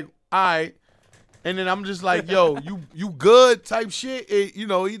 So like, all right. And then I'm just like, yo, you good type shit. And, you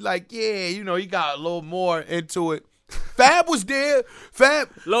know, he like, yeah, you know, he got a little more into it. Fab was there. Fab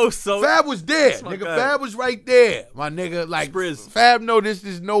was there. my Nigga, guy. Fab was right there. My nigga, like, Sprizz. Fab know this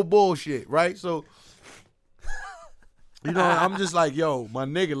is no bullshit, right? So, you know, I'm just like, yo, my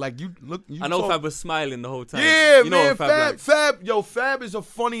nigga, like, you look. You I know talk- Fab was smiling the whole time. Yeah, you know man, what Fab, like. Fab is a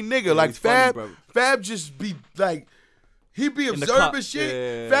funny nigga. Like he's funny, Fab, bro. Fab just be like, he be the observing cut, shit.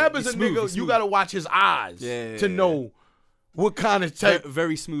 yeah. Fab is He's a smooth, nigga. he's You smooth. gotta watch his eyes Yeah. to know what kind of type.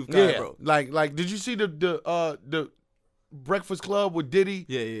 Very smooth guy, Yeah, bro. like, did you see the Breakfast Club with Diddy?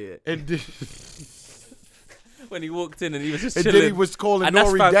 Yeah. And, When he walked in and he was just and chilling. Diddy was calling And that's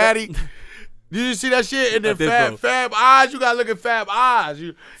Nori Fab- daddy. Did you see that shit? And I then did, bro. Fab eyes. You gotta look at Fab eyes.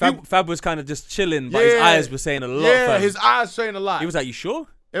 Fab was kind of just chilling, but his Yeah. eyes were saying a lot. Yeah, fam. his eyes saying a lot. He was like, "You sure?"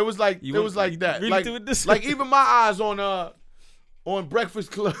 It was like You it was want- like you that. really Like, doing this? like even my eyes on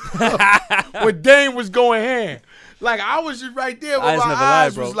Breakfast Club when Dame was going hand. Like I was just right there, but Eyes my never lie,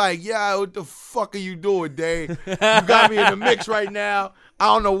 eyes bro. was like, yeah, what the fuck are you doing, Dame? You got me in the mix right now. I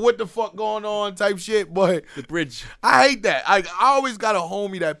don't know what the fuck going on, type shit. But The bridge. I hate that. I always got a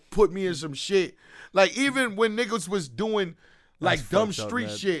homie that put me in some shit. Like even when niggas was doing like That's dumb fucked up, street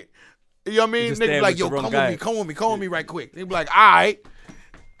man. shit. You know what I mean? just Niggas there be like, with yo, the wrong come guy. with me right quick. They be like, all right.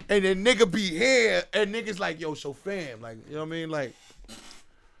 And then nigga be here, and niggas like, yo, so fam, like, you know what I mean? Like,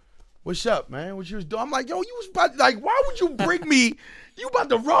 what's up, man? What you was doing? I'm like, yo, you was about, like, why would you bring me? You about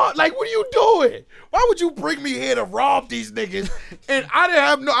to rob? Like, what are you doing? Why would you bring me here to rob these niggas? And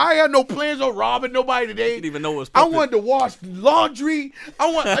I had no plans on robbing nobody today. Didn't even know what was I popping. wanted to wash laundry. You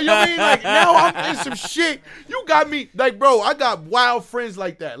know what I mean? Like, now I'm in some shit. You got me, like, bro, I got wild friends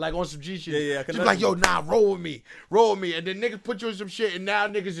like that, like on some G shit. Yeah, I can Just like, yo, imagine. nah, roll with me. And then niggas put you in some shit, and now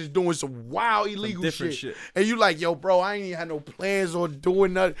niggas is doing some wild illegal different shit. shit. And you like, yo, bro, I ain't even had no plans on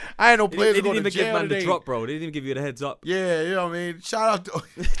doing nothing. I had no They plans on didn't going to even give jail man the today. drop, bro. They didn't even give you the heads up. Yeah, you know what I mean? Shout out to...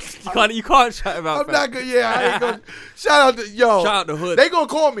 You can't shout about. I'm not gonna. Yeah, I ain't gonna. Shout out to yo. Shout out the hood. They gonna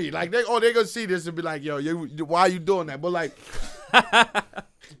call me like they gonna see this and be like, yo, why you doing that? But like,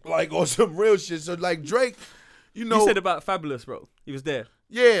 like on some real shit. So like Drake, you know, You said about Fabulous, bro. He was there.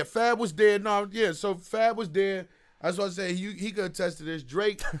 yeah, Fab was there. No, yeah, so Fab was there. That's what I said. He could attest to this.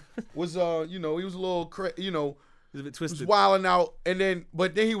 Drake was you know, he was a little you know, He was a bit was twisted. wilding out, and then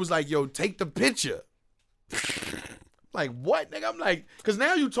he was like, yo, take the picture. Like what, nigga? I'm like, cause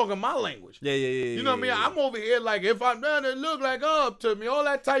now you talking my language. Yeah. You know what I mean? I'm over here like, if I'm done, it look like up to me, all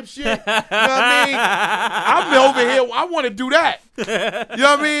that type shit. You know what I mean? I'm over here, I want to do that. You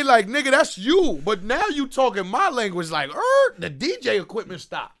know what I mean? Like, nigga, that's you. But now you talking my language like, the DJ equipment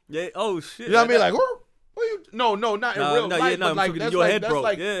stop. Yeah. Oh shit. You know what I mean? Like, what you? No, not in No, real no, life. yeah, no, but I'm like, talking that's in your like, head, that's bro.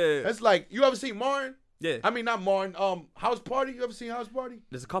 like, Yeah. that's like, you ever seen Martin? Yeah. I mean, not Martin. House Party. You ever seen House Party?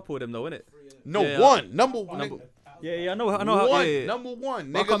 There's a couple of them though, innit? No, Yeah, one. Number one. Yeah. I know. One, Yeah. number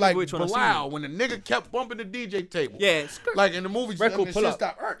one, But I nigga, can't like remember which one I seen. Bilal, when the nigga kept bumping the DJ table. Yeah. Like in the movie, Record shit pull up.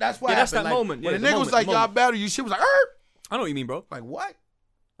 stopped. That's what Yeah, happened. that's that Like, moment. When Yeah, the the nigga was moment, like, the y'all moment. battle, you shit was like, I know what you mean, bro. like what?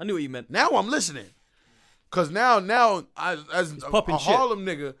 I knew what you meant. Now I'm listening. Cause now as a popping shit. Harlem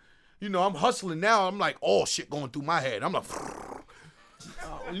nigga, you know, I'm hustling now. I'm like, all shit going through my head. I'm like,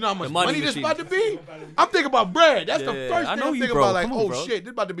 you know how much money this about to be? I'm thinking about bread. That's the first thing I'm thinking about. Like, oh shit,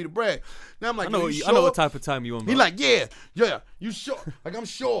 this about to be the bread. Now I'm like, I know what type of time you want, bro. He like, yeah, you sure? Like, I'm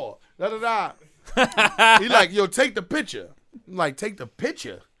sure. He like, yo, take the picture. I'm like, take the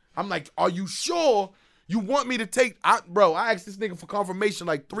picture. I'm like, are you sure you want me to take? I asked this nigga for confirmation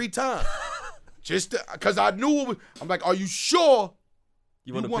like 3 times. Just because I knew it was. I'm like, are you sure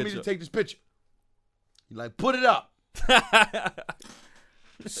you want me to take this picture? He like, put it up.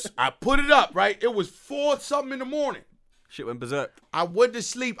 I put it up, right? It was 4 something in the morning. Shit went berserk. I went to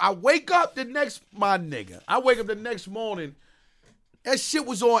sleep. I wake up the next morning. That shit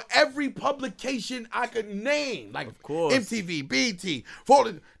was on every publication I could name. Like, of course. MTV, BET,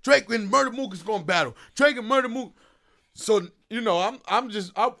 Drake and Murder Mook is going to battle. Drake and Murder Mook. So, you know, I'm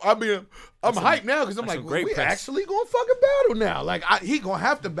hyped now because I'm like, we actually going to fucking battle now. Like, he going to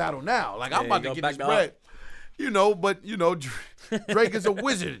have to battle now. Like, I'm about to get this bread. You know, but, you know, Drake is a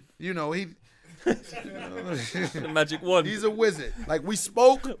wizard. You know, he... The magic wand. He's a wizard. Like, we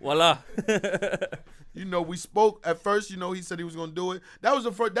spoke. Voila. You know, we spoke at first. You know, he said he was gonna do it. That was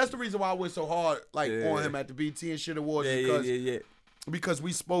the first. That's the reason why I went so hard, like on him at the BT and shit awards. Because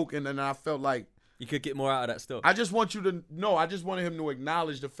we spoke, and then I felt like you could get more out of that still. I just want you to know. I just wanted him to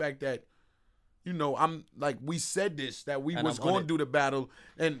acknowledge the fact that, you know, I'm like, we said this, that we was going to do the battle,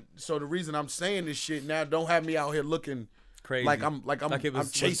 and so the reason I'm saying this shit now, don't have me out here looking crazy, like I'm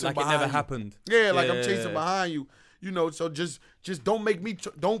chasing like behind it never you. happened. Yeah, like I'm chasing behind you. You know, so just don't make me,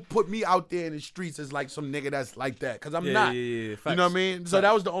 don't put me out there in the streets as like some nigga that's like that, because I'm not. Yeah. You know what I mean? So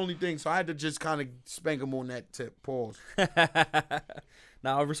that was the only thing. So I had to just kind of spank him on that tip. Pause.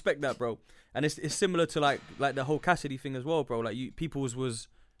 Now, I respect that, bro. And it's similar to like the whole Cassidy thing as well, bro. Like, people was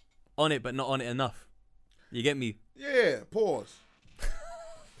on it, but not on it enough. You get me? Yeah, pause.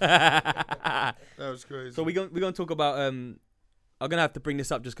 That was crazy. So we're gonna talk about, I'm going to have to bring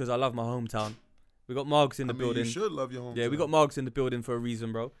this up just because I love my hometown. We got Margs in the building. You should love your hometown. Yeah, we got Margs in the building for a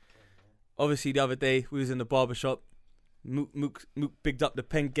reason, bro. Obviously, the other day, we was in the barbershop. Mook bigged up the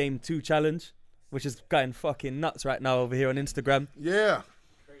Pen Game 2 challenge, which is going fucking nuts right now over here on Instagram. Yeah.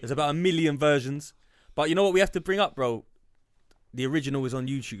 There's about 1 million versions. But you know what we have to bring up, bro? The original is on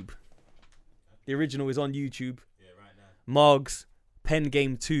YouTube. The original is on YouTube. Yeah, right now. Margs, Pen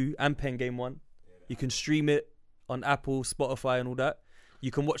Game 2 and Pen Game 1. You can stream it on Apple, Spotify and all that.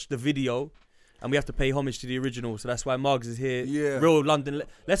 You can watch the video. And we have to pay homage to the original, so that's why Margs is here. Yeah. Real London.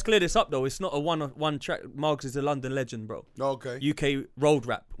 Let's clear this up, though. It's not a one track. Margs is a London legend, bro. Okay. UK road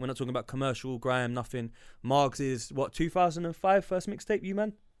rap. We're not talking about commercial, grime, nothing. Margs is, 2005 first mixtape, you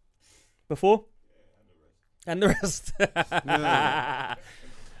man? Before? Yeah, and the rest.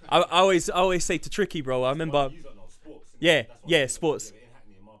 I always say to Tricky, bro, I remember. Sports.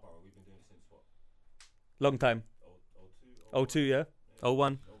 Long time. 02, yeah?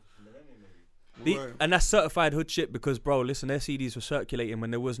 01. And that's certified hood shit because, bro, listen, their CDs were circulating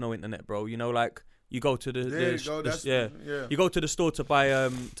when there was no internet, bro. You know, like, you go to you go to the store to buy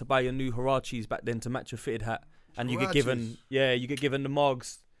your new Harachis back then to match your fitted hat, and you get given the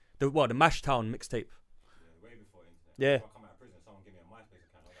Margs, the Mashtown mixtape. Way before internet. Yeah. Before I come out of prison, someone gave me a MySpace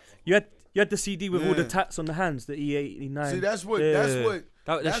account. You had the CD with all the tats on the hands, the E89. See, that's what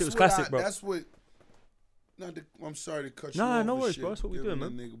that shit was classic, bro. That's what. I'm sorry to cut you off. Nah, no worries, bro. That's what we doing,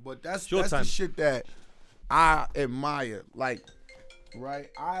 man. Nigga. But that's the shit that I admire. Like, right?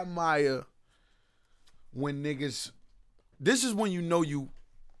 I admire when niggas. This is when you know you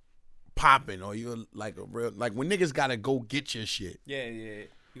popping, or you're like a real, like when niggas gotta go get your shit. Yeah.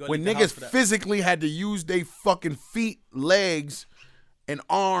 When niggas physically had to use their fucking feet, legs, and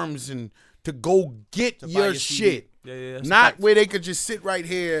arms and to go get your shit. Yeah. Not where they could just sit right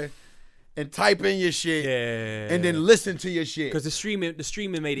here and type in your shit, and then listen to your shit. Because the streaming made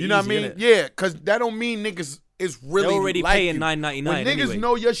it easy. You know what I mean? Yeah, because that don't mean niggas is really they're already like paying you. $9.99 When niggas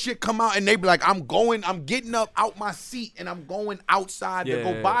know your shit come out and they be like, I'm getting up out my seat and I'm going outside to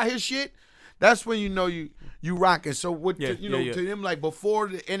go buy his shit. That's when you know you rocking. So what to them, like before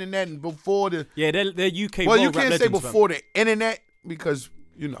the internet and before the they're UK. Well, you can't say before the internet because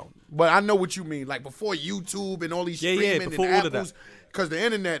you know, but I know what you mean. Like before YouTube and all these streaming before and all Apples. of that. Because the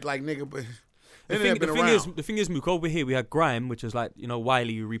internet, like, nigga, but the thing is, Mook, over here we had Grime, which is like, you know,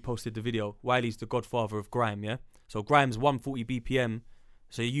 Wiley, who reposted the video. Wiley's the godfather of Grime, yeah? So Grime's 140 BPM,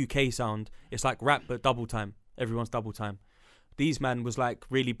 so UK sound. It's like rap, but double time. Everyone's double time. These man was like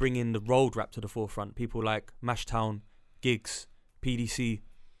really bringing the road rap to the forefront. People like Mashtown, Gigs, PDC.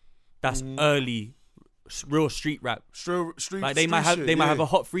 That's early, real street rap. Street like they might have a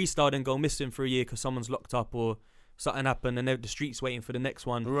hot freestyle then go missing for a year because someone's locked up or something happened and the streets waiting for the next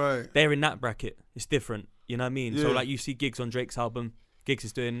one. Right. They're in that bracket. It's different. You know what I mean? So Yeah. like you see Giggs on Drake's album. Giggs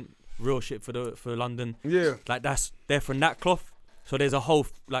is doing real shit for London. Yeah. Like they're from that cloth. So there's a whole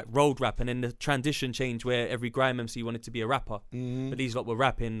like road rap, and then the transition change where every grime MC wanted to be a rapper, but these lot were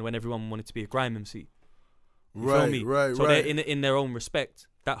rapping when everyone wanted to be a grime MC. You feel me? Right. So they're in their own respect.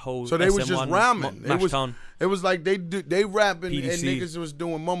 That whole So they was just SM1, rhyming. Mashtown, It was like they rapping and PDC. niggas was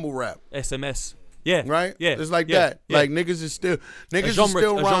doing mumble rap. SMS. Yeah. Right? Yeah. It's like yeah, that. yeah. Like niggas is still a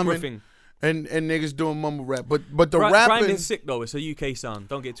genre rhyming thing. and niggas doing mumble rap. But the Grime rapping is sick though. It's a UK sound.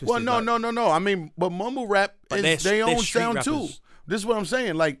 Don't get twisted. well, no. I mean, but mumble rap But is they're their own street sound too. rappers. This is what I'm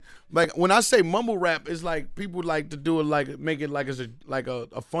saying. Like when I say mumble rap, it's like people like to do it like make it like it's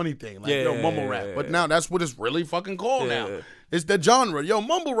a funny thing. Like yo, mumble rap. But now that's what it's really fucking called now. It's the genre. Yo,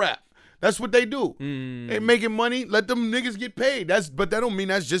 mumble rap. That's what they do. They making money. Let them niggas get paid. But that don't mean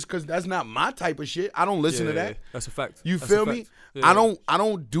that's just because that's not my type of shit. I don't listen to that. That's a fact. You That's feel a me? fact. Yeah. I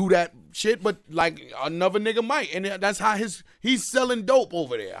don't do that shit, but like another nigga might, and that's how he's selling dope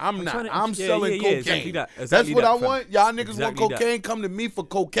over there. I'm not. I'm selling cocaine. Exactly that. That's Exactly what that, I fam. want. Y'all niggas Exactly want cocaine? Come to me for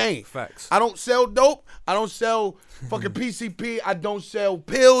cocaine. Facts. I don't sell dope. I don't sell fucking PCP. I don't sell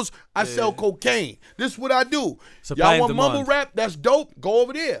pills. I sell cocaine. This is what I do. Supply Y'all and want mumble demand. rap? That's dope. Go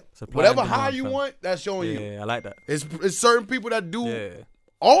over there. Supply Whatever and high demand, you fam. want, that's on you. Yeah, I like that. It's certain people that do Yeah.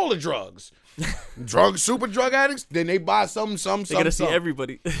 all the drugs. Super drug addicts, then they buy some. They gotta see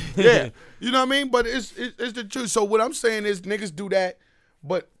everybody. Yeah, you know what I mean. But it's the truth. So what I'm saying is niggas do that,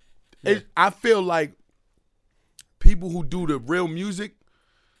 but I feel like people who do the real music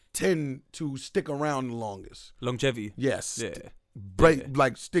tend to stick around the longest. Longevity. Yes. Yeah.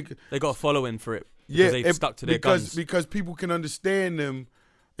 Like stick. They got a following for it. Yeah, They've stuck to their guns. because people can understand them.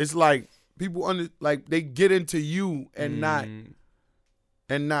 It's like people like they get into you and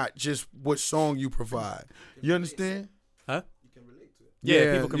not just what song you provide. You understand? Huh? You can relate to it.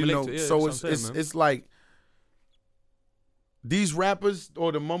 Yeah, people can relate to it. Yeah, so that's what I'm saying, man. it's like these rappers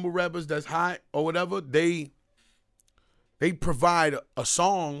or the mumble rappers that's hot or whatever, they provide a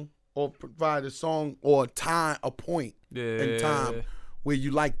song or a point in time where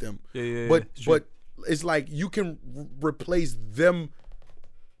you like them. Yeah, But it's true. it's like you can replace them.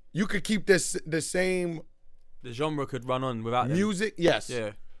 You could keep the same The genre could run on without them. music. Yes.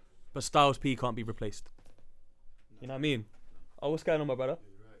 Yeah. But Styles P can't be replaced. You know what I mean? Oh, what's going on, my brother?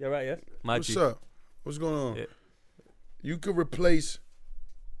 You're right, yeah? My What's G. up? What's going on? Yeah. You could replace,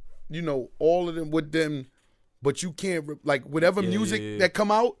 all of them with them, but you can't like whatever music that come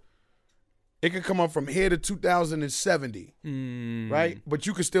out. It could come out from here to 2070, right? But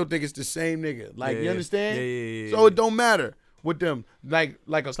you could still think it's the same nigga. Like you understand? Yeah. So it don't matter with them. Like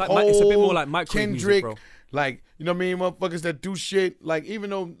a Cole, it's a bit more like microwave music, Kendrick, bro. like you know what I mean, motherfuckers that do shit. Like even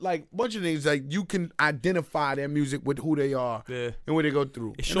though like a bunch of things, like you can identify their music with who they are and what they go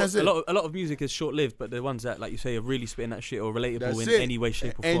through. It's And short, that's it. a lot of music is short lived, but the ones that, like you say, are really spitting that shit or relatable That's in it. any way,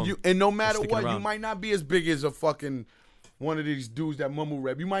 shape, or form. And no matter sticking what, you around. might not be as big as a fucking one of these dudes that mumble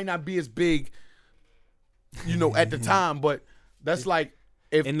rap. You might not be as big, at the time, but that's like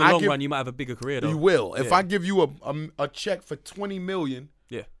if in the long run, you might have a bigger career, though. you will. If Yeah. I give you a check for $20 million,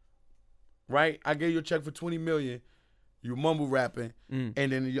 Yeah. right? I gave you a check for $20 million. You mumble rapping, and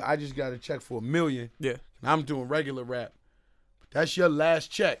then I just got a check for $1 million. Yeah. And I'm doing regular rap. That's your last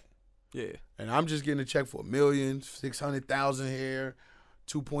check, Yeah. and I'm just getting a check for $1 million, 600,000 here,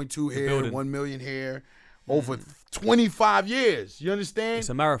 2.2 here, building. 1 million here, over 25 years. You understand? It's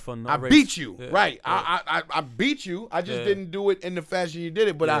a marathon. Not I a race. beat you, Yeah. right? Yeah. I beat you. I just Yeah. didn't do it in the fashion you did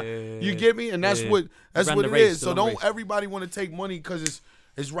it, but you Yeah. get me, and that's Yeah. what that's ran what the it race, is. the So long don't race. everybody want to take money because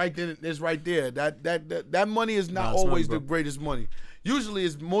it's right there. It's right there. That money is not Nah, it's always none, the bro. greatest money. Usually,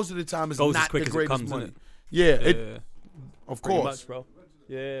 it's most of the time it's Goes as not quick the as it greatest comes, money. innit? Yeah, Yeah. of Pretty course, much, bro.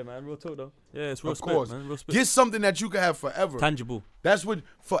 Yeah, man. Real talk, though. Yeah, it's real of spit, course. man. Real spit. Get something that you can have forever. Tangible. That's what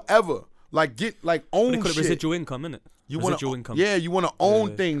forever. Like They own call it shit. residual income, innit? You Residual wanna, income. Yeah, you want to own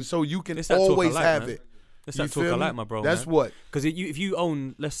Yeah. things so you can It's that talk I always like, have man. it. It's You that talk feel I me? like, my bro. That's what. Because if you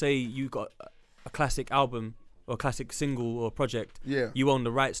own, let's say you got a classic album or a classic single or project, Yeah. you own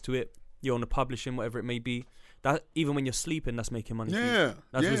the rights to it, you own the publishing, whatever it may be. That even when you're sleeping, that's making money. For you. Yeah,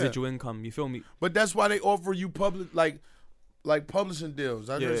 That's yeah. residual income. You feel me? But that's why they offer you public like publishing deals.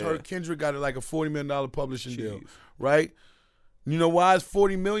 I just Yeah. heard Kendrick got like a $40 million publishing deal, Jeez. right? You know why it's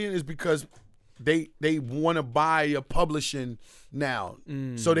 $40 million is because they want to buy your publishing now,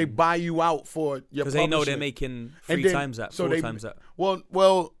 so they buy you out for your Because publishing. they know they're making And 3 then- times that, so 4 they- times that,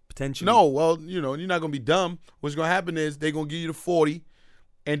 Well, potentially. no, well, you're not gonna be dumb. What's gonna happen is they're gonna give you the 40,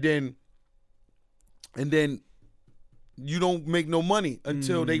 and then you don't make no money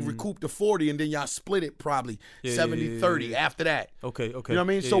until they recoup the 40, and then y'all split it probably 70-30 after that. Okay. You know what I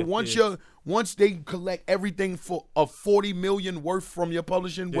mean? So once they collect everything for a $40 million worth from your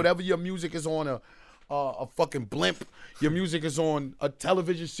publishing, whatever your music is on a fucking blimp, your music is on a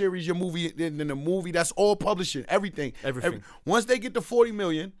television series, your movie in a movie, that's all publishing, everything. Once they get the 40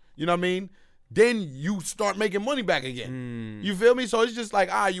 million, you know what I mean? Then you start making money back again. You feel me? So it's just like,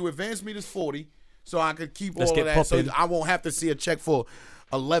 you advance me this 40 so I could keep all of that. Poppin'. So I won't have to see a check for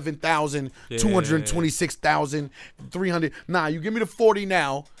 11,000, 226,000, 300. Nah, you give me the 40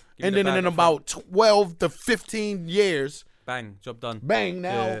 now, and then in about 12 to 15 years, bang, job done. Bang,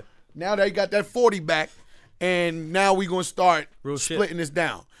 now they got that 40 back, and now we going to start splitting this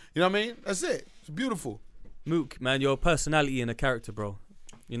down. You know what I mean? That's it. It's beautiful. Mook, man, you're a personality and a character, bro.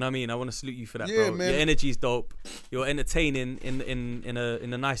 You know what I mean? I want to salute you for that, Yeah, bro. man. Your energy's dope. You're entertaining in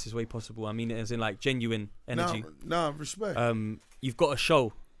the nicest way possible. I mean it as in like genuine energy. Nah, respect. You've got a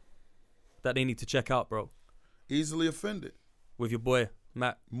show that they need to check out, bro. Easily Offended. With your boy,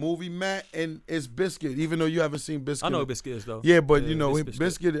 Matt. Movie Matt, and it's Biscuit, even though you haven't seen Biscuit. I know who Biscuit is, though. Yeah, but you know, Biscuit.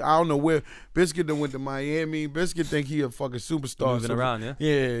 Biscuit, I don't know where. Biscuit done went to Miami. Biscuit think he a fucking superstar. Moving around, yeah?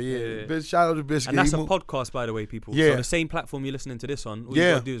 Yeah. Shout out to Biscuit. And that's a podcast, by the way, people. Yeah. So the same platform you're listening to this on, all you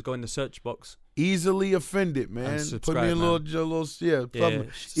gotta do is go in the search box. Easily Offended, man. Subscribe, Put me a man. little Just let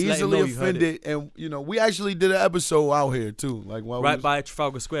him Easily know you heard Offended, and you know, we actually did an episode out here too, like while Right by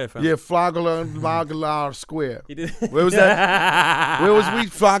Trafalgar Square, fam. Yeah, Flagler Square. He did. Where was that? Where was we?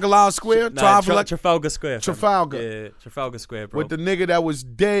 Flagler Square? Trafalgar Square. Fam. Trafalgar. Yeah, Trafalgar Square, bro. With the nigga that was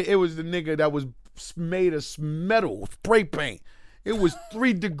dead. It was the nigga that was made of metal, spray paint. It was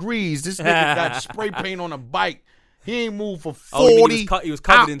 3 degrees. This nigga got spray paint on a bike. He ain't moved for 40 he was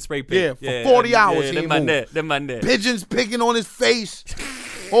covered in spray paint. Yeah, for 40 hours he them ain't man moved. Them man there. Pigeons picking on his face.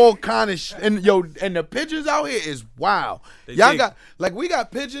 All kind of and the pigeons out here is wild. Y'all big. got, like, we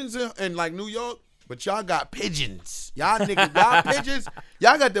got pigeons in like New York, but y'all got pigeons. Y'all niggas, y'all pigeons,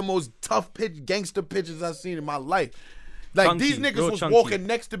 y'all got the most tough gangster pigeons I've seen in my life. Like, Chunky, these niggas real was chunky. walking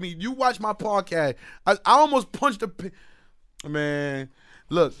next to me. You watch my podcast. I almost punched a man.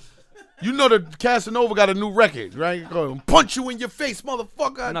 Look, you know the Casanova got a new record, right? Go, punch you in your face,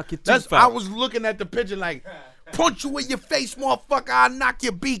 motherfucker. Knock your That's tooth out. I was looking at the pigeon like, punch you in your face, motherfucker. I'll knock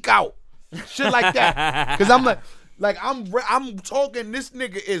your beak out. Shit like that. Cause I'm like I'm talking. This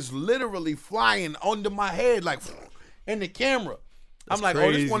nigga is literally flying under my head like in the camera. I'm like, oh,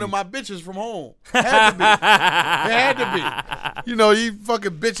 this crazy. one of my bitches from home. Had to be. It had to be. You know, you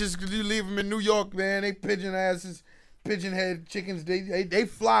fucking bitches, cause you leave them in New York, man. They pigeon asses, pigeon head chickens. They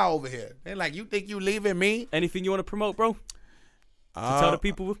fly over here. They like, you think you leaving me? Anything you want to promote, bro? To tell the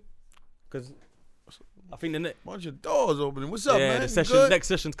people, because I think the Bunch of doors opening. What's up, man? the You session, good? next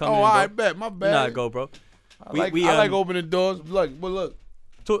session's coming. Oh, in, all bro. right, bet. My bad. Nah, go, bro. I like opening doors. Look.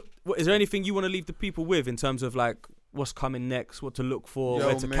 Is there anything you want to leave the people with in terms of like what's coming next, what to look for, Yo,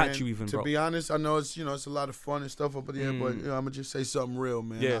 where to man, catch you, even, to bro? be honest, I know it's it's a lot of fun and stuff up there, but I'm gonna just say something real,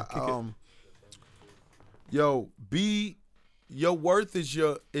 man. Yeah, kick it. Yo, your worth is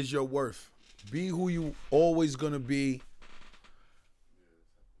your worth. Be who you always gonna be.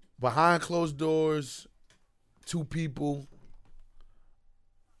 Behind closed doors, 2 people.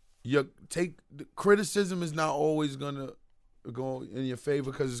 Criticism is not always gonna go in your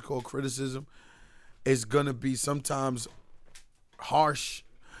favor because it's called criticism. It's gonna be sometimes harsh.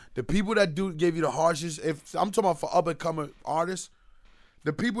 The people that gave you the harshest, if I'm talking about for up and coming artists,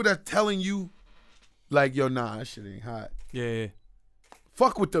 the people that telling you like, yo, nah, that shit ain't hot. Yeah.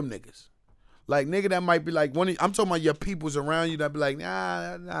 Fuck with them niggas. Like, nigga that might be like, I'm talking about your peoples around you that be like,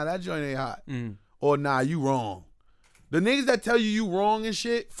 nah, that joint ain't hot. Or nah, you wrong. The niggas that tell you wrong and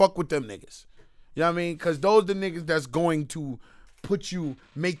shit, fuck with them niggas. You know what I mean? Because those the niggas that's going to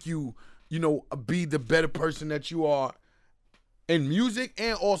make you, be the better person that you are in music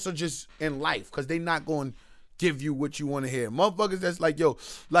and also just in life. Because they not going to give you what you want to hear. Motherfuckers that's like, yo,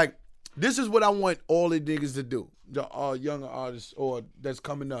 like, this is what I want all the niggas to do. The younger artists or that's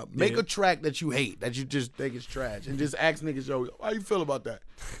coming up. Make a track that you hate, that you just think is trash, and just ask niggas, yo, how you feel about that?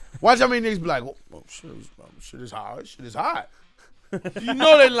 Watch how many niggas be like, oh, shit is hot. Shit is hot. You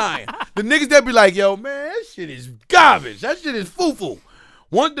know they lying. The niggas that be like, yo, man, that shit is garbage. That shit is foo-foo.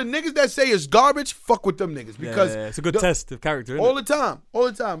 The niggas that say it's garbage, fuck with them niggas. Because it's a good test of character, isn't all it? the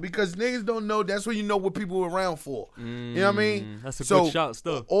time. Because niggas don't know, that's when you know what people are around for. You know what I mean? That's a good shout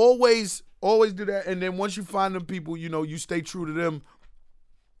still. Always do that. And then once you find them people, you stay true to them.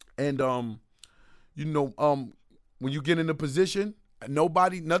 And, when you get in a position,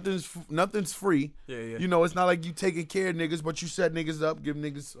 nothing's free. Yeah. It's not like you taking care of niggas, but you set niggas up, give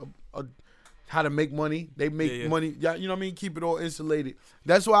niggas how to make money. They make money. Yeah, you know what I mean? Keep it all insulated.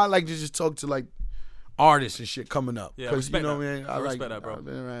 That's why I like to just talk to like artists and shit coming up. Yeah, I respect you know that. what I mean? I respect that, bro. I've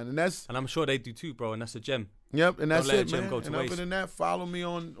been around, and I'm sure they do too, bro. And that's a gem. Yep, and that's Don't let it, a gem man. go to And waste. other than that, follow me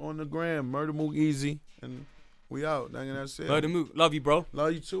on the gram, Murder Mook Easy, and we out. And that's it. Murder Mook, love you, bro.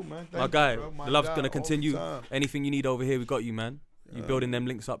 Love you too, man. My Thank guy, you, bro. My the love's guy, gonna all continue. the time. Anything you need over here, we got you, man. You building them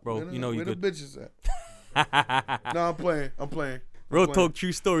links up, bro. Where You know you where good. the bitches at? No, I'm playing. Real talk,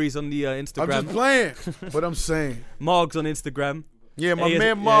 true stories on the Instagram. I'm just playing, but I'm saying. Margs on Instagram. Yeah, my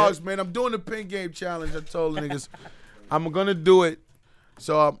man Margs, man. I'm doing the pin game challenge. I told the niggas I'm gonna do it.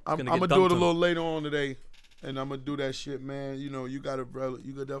 So I'm gonna do it a little later on today, and I'm gonna do that shit, man. You know, you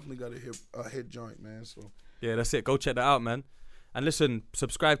definitely got a hit joint, man. So yeah, that's it. Go check that out, man. And listen,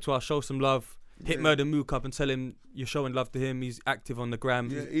 subscribe to our Show Some Love. Hit Murder Mook up and tell him you're showing love to him. He's active on the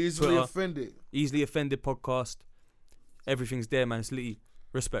gram. Yeah, Easily Twitter. Offended. Easily Offended podcast. Everything's there, man. It's litty.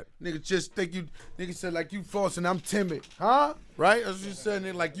 Respect. Niggas just think you. Niggas said like you false and I'm timid, huh? Right? That's what you said.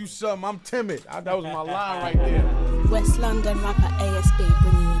 Nigga, like you something. I'm timid. That was my line right there. West London rapper ASB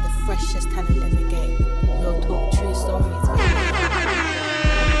bringing you the freshest talent in the game. Real talk, true stories.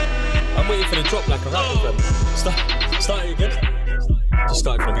 I'm waiting for the drop like a rapper, fam. Start it again. Just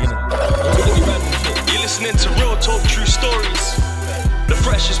start from the beginning. You're listening to Real Talk True Stories. The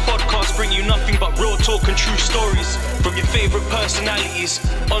freshest podcast bring you nothing but real talk and true stories from your favorite personalities,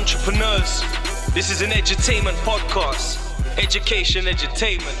 entrepreneurs. This is an edutainment podcast. Education,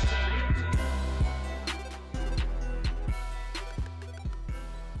 edutainment.